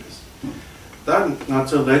chuyo that nga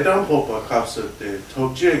tso ledam popa kapso te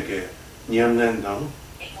tokche ke Nyamlen dang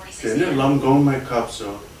Then Lam Gong my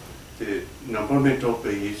capsule, the number me top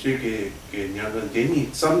Yeshe ke nyaran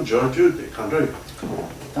deni some Georgia the country.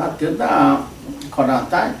 Ta teta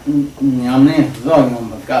korata nyamne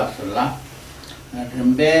zoyom capsula.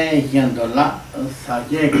 Rembe yendola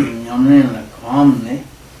sajek nyamne la komne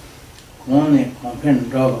kone kompen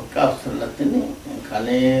dog capsula tene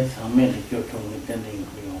kale samel kyoto mitene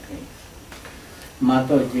kuyoke.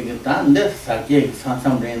 Mato jigata nde sajek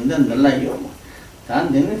sansam rende ndala yoma.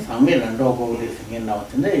 Tan dene samel and dog over this again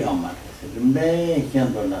out in the yoma. Rembe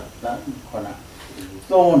yendola ta kona.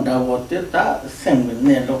 So da woteta sembe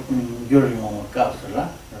ne lo yorion capsula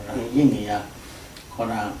yingia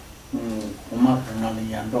kona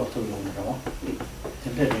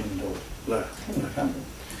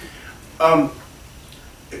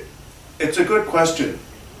It's a good question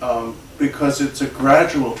because it's a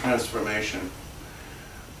gradual transformation.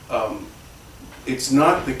 It's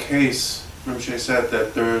not the case, Rinpoche said,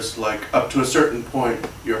 that there's like up to a certain point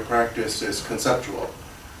your practice is conceptual,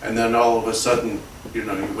 and then all of a sudden, you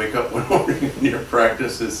wake up one morning and your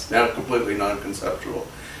practice is now completely non-conceptual.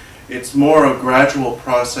 It's more a gradual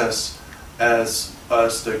process as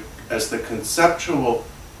the conceptual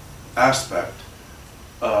aspect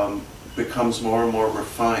becomes more and more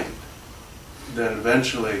refined. Then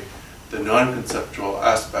eventually the non-conceptual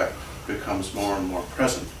aspect becomes more and more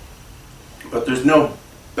present. But there's no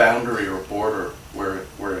boundary or border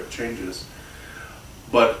where it changes.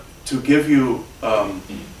 But to give you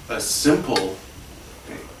a simple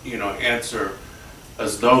answer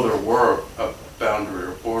as though there were a boundary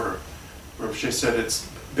or border, Rinpoche said it's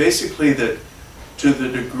basically that to the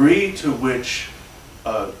degree to which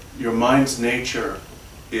your mind's nature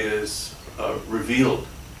is revealed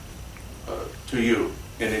to you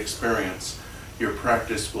in experience, your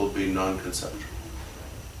practice will be non-conceptual.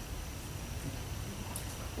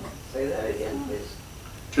 Say that again, please.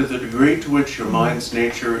 To the degree to which your mind's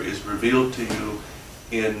nature is revealed to you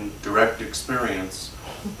in direct experience,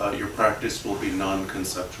 your practice will be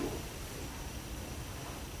non-conceptual.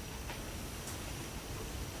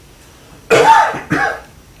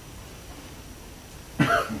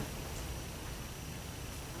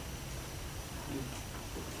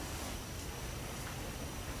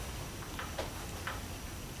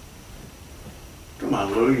 Come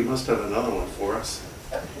on, Lou, you must have another one for us.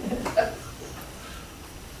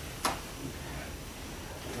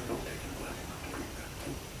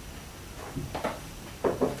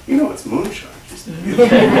 You know it's moonshine.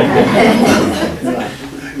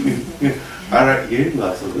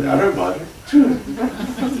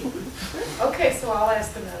 Okay, so I'll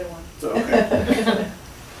ask another one. Okay.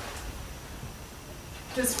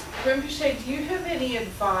 Does Rinpoche, do you have any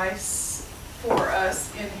advice for us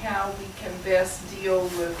in how we can best deal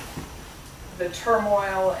with the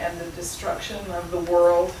turmoil and the destruction of the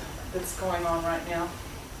world that's going on right now?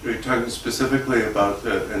 Are you talking specifically about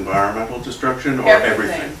environmental destruction or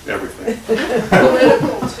Everything. Everything?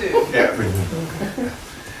 Political too. Everything.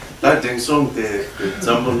 That thing song the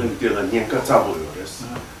Zambulan de la Nyanka Taboyores,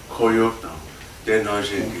 Koyok, then I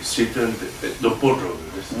sit and the Bardor.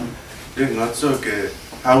 Then not so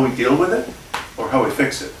how we deal with it or how we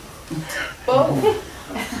fix it. Both.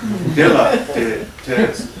 Dela te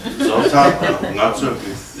Zota, not so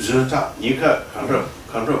Zota, Nika,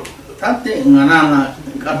 Kandro.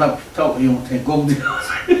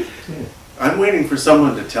 I'm waiting for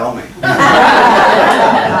someone to tell me.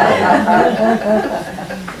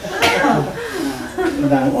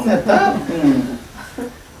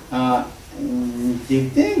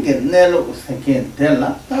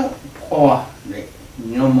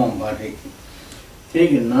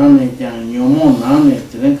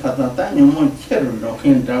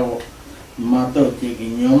 Mato chiki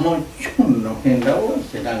nyomo chun no kenda wo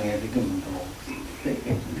sedang edikum to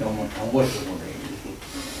kamu tambo to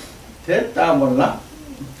te ta bola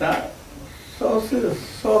ta so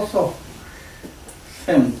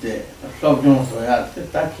semte so jon so ya te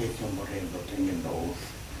ta ke chumbo re do tingin do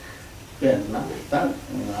penna ta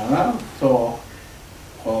na so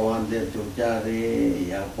Kovande Dujari,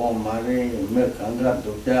 Yapomare, Merkanga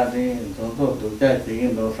Dujari, Toto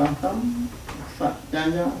Dujari, Dosam,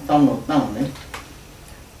 Janja, Samo Town,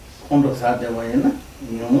 Kondo Sadewayana,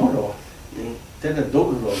 Yomoro, Ted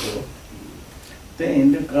Dogo, they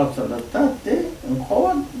in the cups of the Tate, and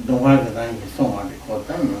Howard, the Wagadan, so on the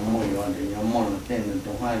Kota, Yomo, and Yomon, and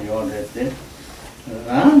the High Order,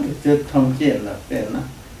 Rank, the Tomke La Pena,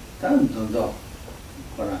 Tanzo,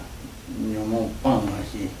 Nyomo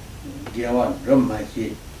Pamashi, Giawa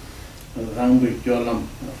Dramashi, Rangu Jolam,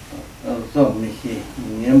 Zomishi,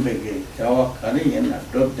 Nyembege, Jawa Kari, and a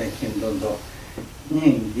drop the Kindodo,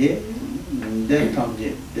 Ninge, de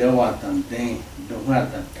tamji dewa tan den dunga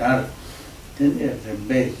tan tar tene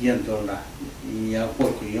be yendola ya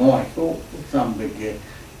ko ki yo so sambe ke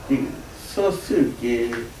so su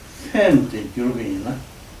ke sem de jurina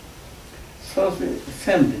so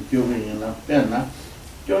sem de jurina pena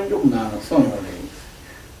jonjuk na so yo le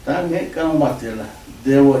ta ne kan watela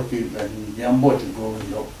dewa ki da jambo ti go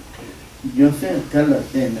lo yo se tela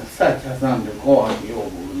den sa cha san de ko yo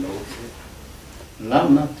bu lo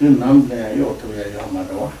Lama tu namle yo to ya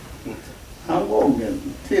yamadawa. Hango ge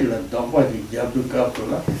tila dokwa di jabdu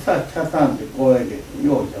kapsula sa chatan de koege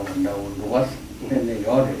yo jamanda unduwas tene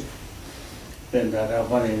yore. Penda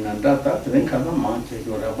rabani nandata tren kana manche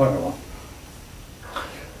yo rabarawa.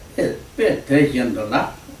 Pe Terchen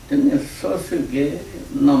dola tene sosuge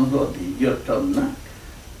namdo di yotona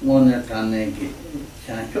mone tane ge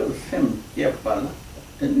chancho sem yepala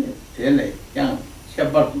tene tele yang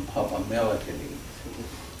shabat papa mewa tele.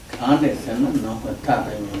 Kane sena nama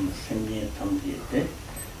tada nyam sengi tamji te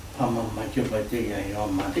pama machu bache ya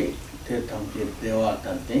yomati te tamji dewa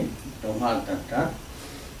tate donga tata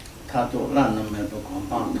tato lana mebu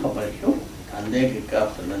kompang tabaishu tande ki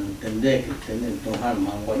kapsalan tende ki tene donga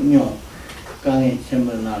mangwa nyo kange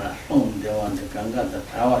chembe nara song dewa de kanga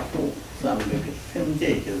tawa shu sambe ki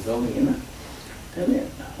semje ki zogi na tene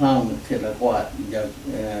lang te la kwa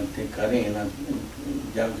te kare na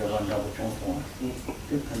jag jagan da buchang so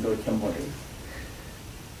te kando chambore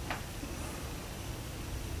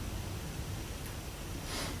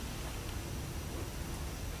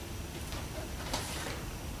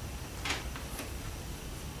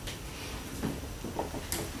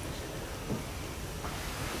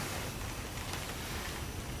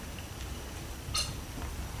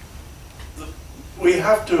We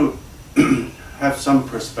have to have some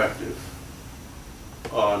perspective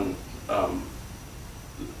on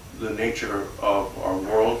the nature of our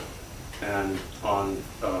world and on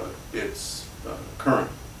its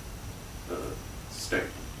current state.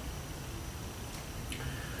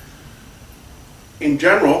 In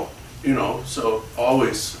general, so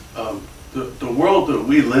always the world that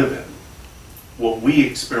we live in, what we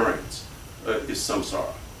experience is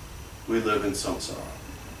samsara. We live in samsara.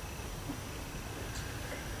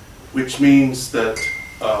 Which means that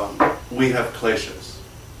we have kleshas,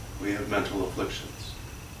 we have mental afflictions.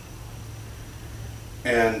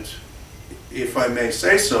 And if I may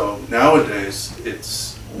say so, nowadays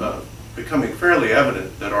it's becoming fairly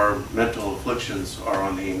evident that our mental afflictions are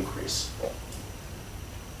on the increase.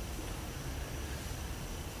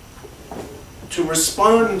 To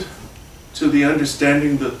respond to the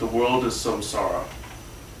understanding that the world is samsara,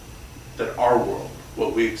 that our world,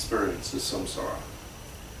 what we experience is samsara,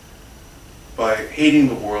 by hating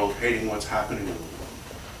the world, hating what's happening in the world,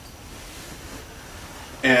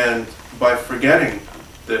 and by forgetting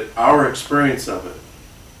that our experience of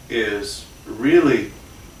it is really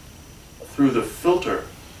through the filter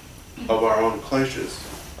of our own kleshas,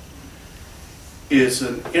 is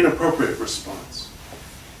an inappropriate response,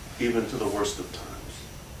 even to the worst of times.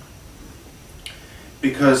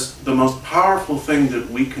 Because the most powerful thing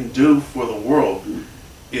that we can do for the world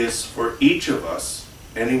is for each of us,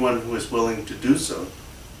 anyone who is willing to do so,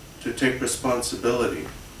 to take responsibility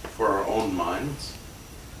for our own minds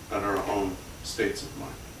and our own states of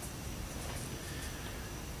mind.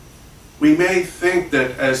 We may think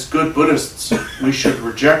that as good Buddhists, we should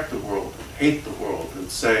reject the world, hate the world,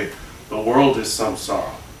 and say, the world is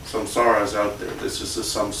samsara. Samsara is out there. This is a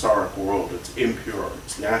samsaric world. It's impure.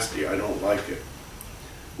 It's nasty. I don't like it.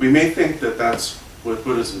 We may think that that's what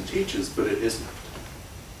Buddhism teaches, but it isn't.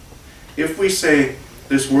 If we say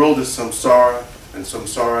this world is samsara, and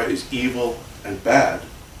samsara is evil and bad,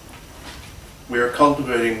 we are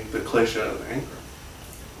cultivating the klesha of anger.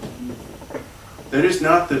 That is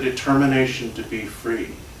not the determination to be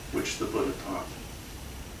free, which the Buddha taught.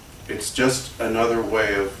 It's just another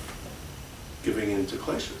way of giving in to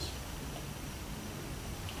kleshas.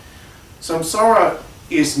 Samsara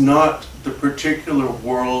is not the particular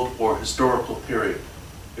world or historical period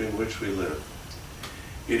in which we live.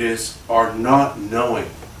 It is our not knowing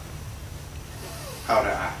how to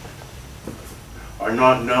act, our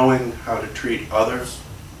not knowing how to treat others,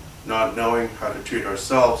 not knowing how to treat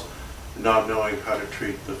ourselves, not knowing how to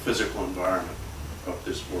treat the physical environment of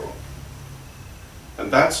this world.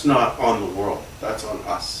 And that's not on the world, that's on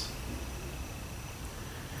us.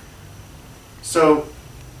 So,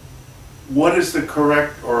 what is the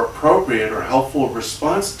correct or appropriate or helpful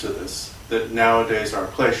response to this? That nowadays our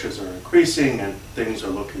kleshas are increasing and things are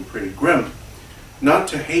looking pretty grim. Not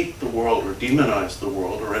to hate the world or demonize the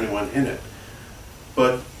world or anyone in it,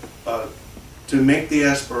 but to make the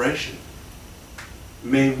aspiration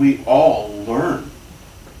may we all learn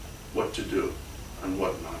what to do and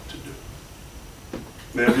what not to do.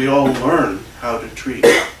 May we all learn how to treat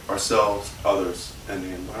ourselves, others, and the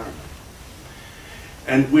environment.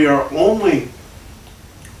 And we are only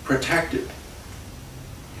protected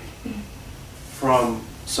from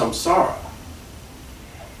samsara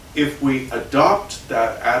if we adopt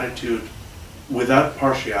that attitude without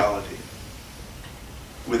partiality,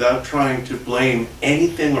 without trying to blame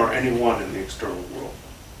anything or anyone in the external world.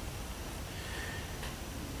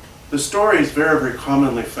 The story is very, very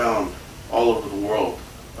commonly found all over the world.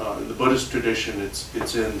 In the Buddhist tradition,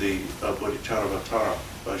 it's in the Bodhicharyavatara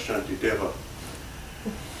by Shantideva,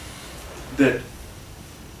 that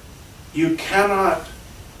you cannot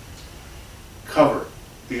cover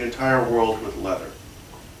the entire world with leather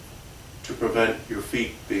to prevent your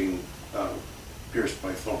feet being pierced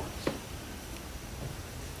by thorns.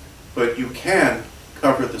 But you can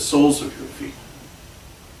cover the soles of your feet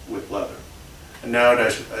with leather. And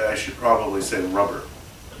nowadays I should probably say rubber,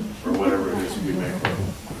 or whatever it is we make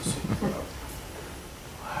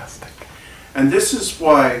plastic. And this is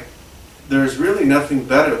why there's really nothing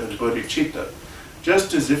better than bodhicitta.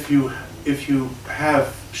 Just as if you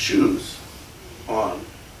have shoes on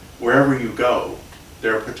wherever you go,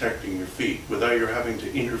 they're protecting your feet without you having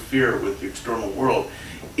to interfere with the external world.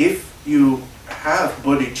 If you have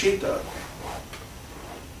bodhicitta,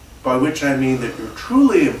 by which I mean that you're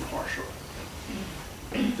truly impartial,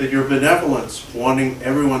 that your benevolence, wanting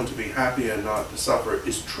everyone to be happy and not to suffer,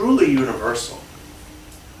 is truly universal,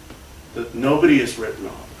 that nobody is written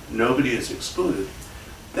off, nobody is excluded,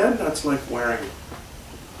 then that's like wearing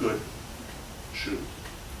good shoes.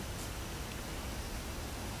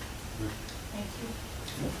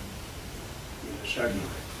 Thank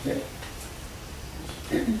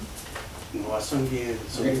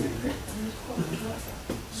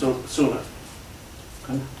So, Suna.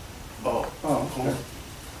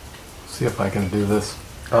 See if I can do this.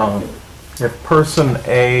 If person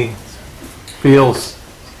A feels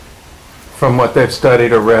from what they've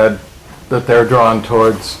studied or read that they're drawn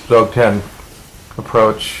towards Dzogchen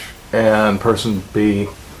approach, and person B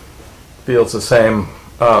feels the same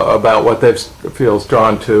about what they feels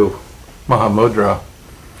drawn to Mahamudra,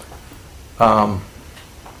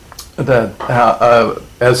 that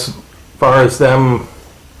as far as them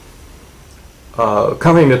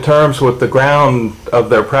coming to terms with the ground of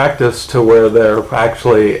their practice to where they're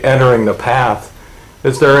actually entering the path,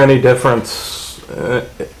 is there any difference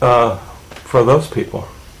for those people?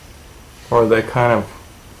 Or are they kind of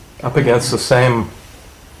up against the same?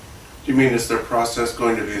 Do you mean is their process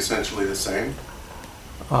going to be essentially the same?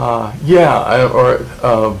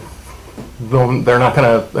 Yeah, they're not going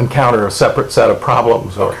to encounter a separate set of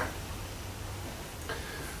problems. Or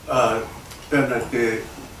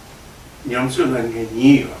Gyamtso nangye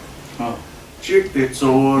niga. Chik te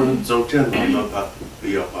tsor Dzogchen lama pa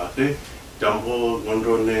biya pate, dampo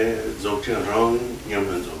gondro ne Dzogchen rang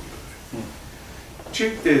nyamhan Dzogchen.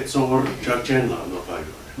 Chik te tsor Chakchen lama pa yore.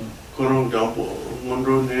 Korong dampo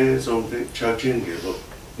gondro ne Chakchen ge lo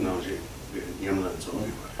nangye nyamhan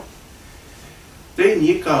Dzogchen. Te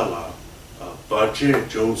nika la Bache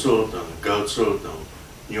Gyamtso dang, Gyamtso dang,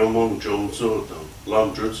 Nyomong Gyamtso dang,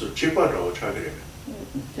 Lam Jutsu chikpa rao chagre.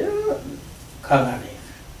 Kagare.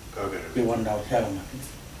 The one out here.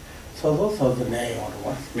 So the name or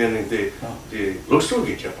what? Meaning the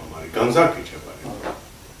Lostogi Chapamari, Ganzaki Chapari.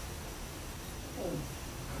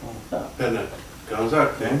 Then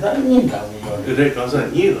Ganzak, the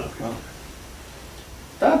Ganzak Nila.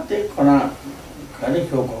 That they cannot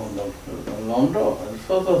Kariko Londo,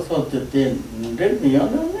 so the thing, did the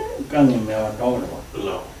other Gangi Meva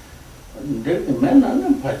Dolo. Did the men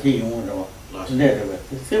and Pati Uno. That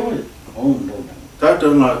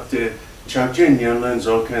are not the Chakchen Yamlan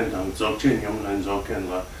Dzogchen and Dzogchen Yamlan Dzogchen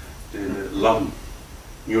la the Lam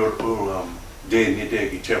your de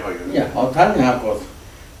Nidegi Chepayo. Yeah, I'll tell you how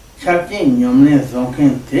Chakchen Yamlan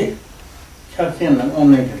Dzogchen tea, Chakchen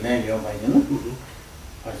only the lady of my dinner.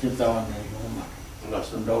 I sit down in the human.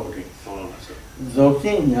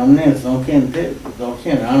 Dzogchen Yamlan Dzogchen tea,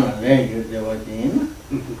 Dzogchen on a lady they were in,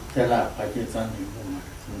 tell up Pakistan in human.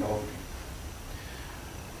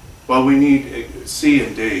 Well, we need C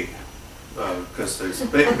and D, because there's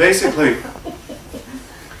basically,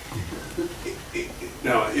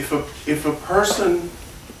 now if a person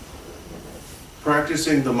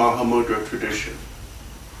practicing the Mahamudra tradition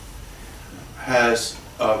has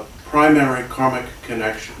a primary karmic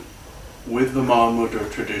connection with the Mahamudra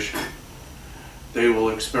tradition, they will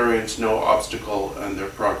experience no obstacle and their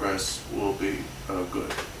progress will be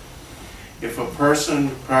good. If a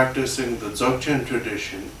person practicing the Dzogchen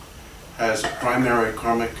tradition has a primary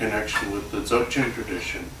karmic connection with the Dzogchen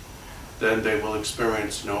tradition, then they will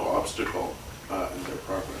experience no obstacle and their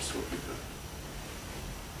progress will be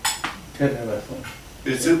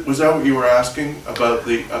good. Was that what you were asking about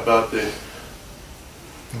the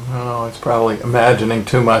No, it's probably imagining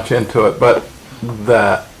too much into it, but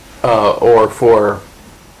that, or for,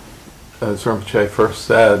 as Rinpoche first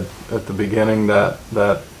said at the beginning, that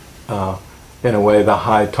in a way the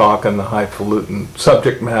high talk and the highfalutin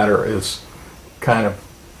subject matter is kind of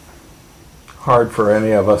hard for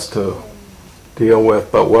any of us to deal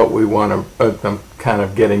with, but what we want to, them kind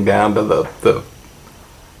of getting down to the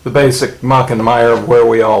basic muck and mire of where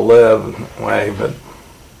we all live in a way, but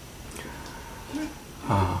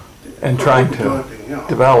and trying to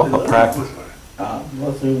develop a practice.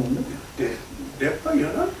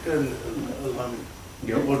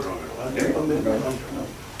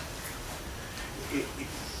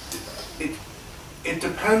 It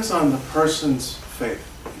depends on the person's faith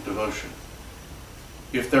and devotion.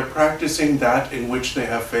 If they're practicing that in which they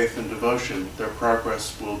have faith and devotion, their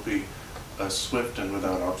progress will be swift and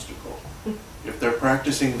without obstacle. If they're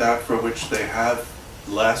practicing that for which they have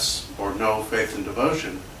less or no faith and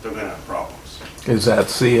devotion, they're going to have problems. Is that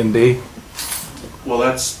C and D? Well,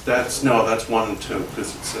 that's 1 and 2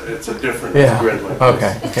 because it's a different grid like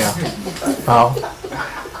okay, this. yeah. Oh.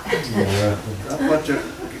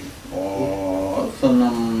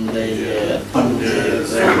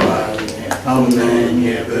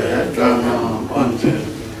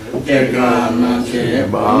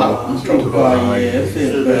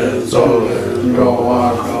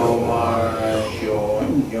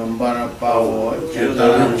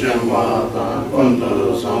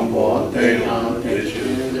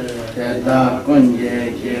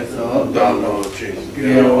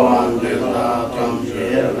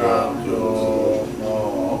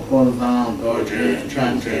 Kunzang Palchen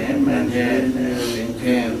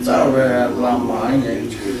Ling Lama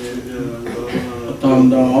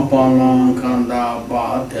Tanda Palang Kanda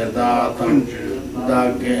Ba Teda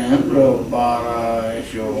Dagen Robara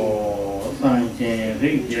Sho Sanche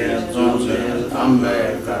Rikje Zonze Tambe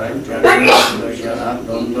Karakara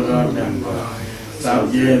Dondra Temba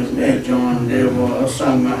Sabje Mechon Devo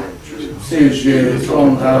Sanga Sishe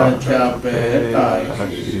Sonta Chape Tai.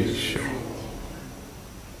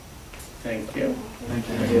 Thank you.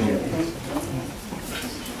 Thank you.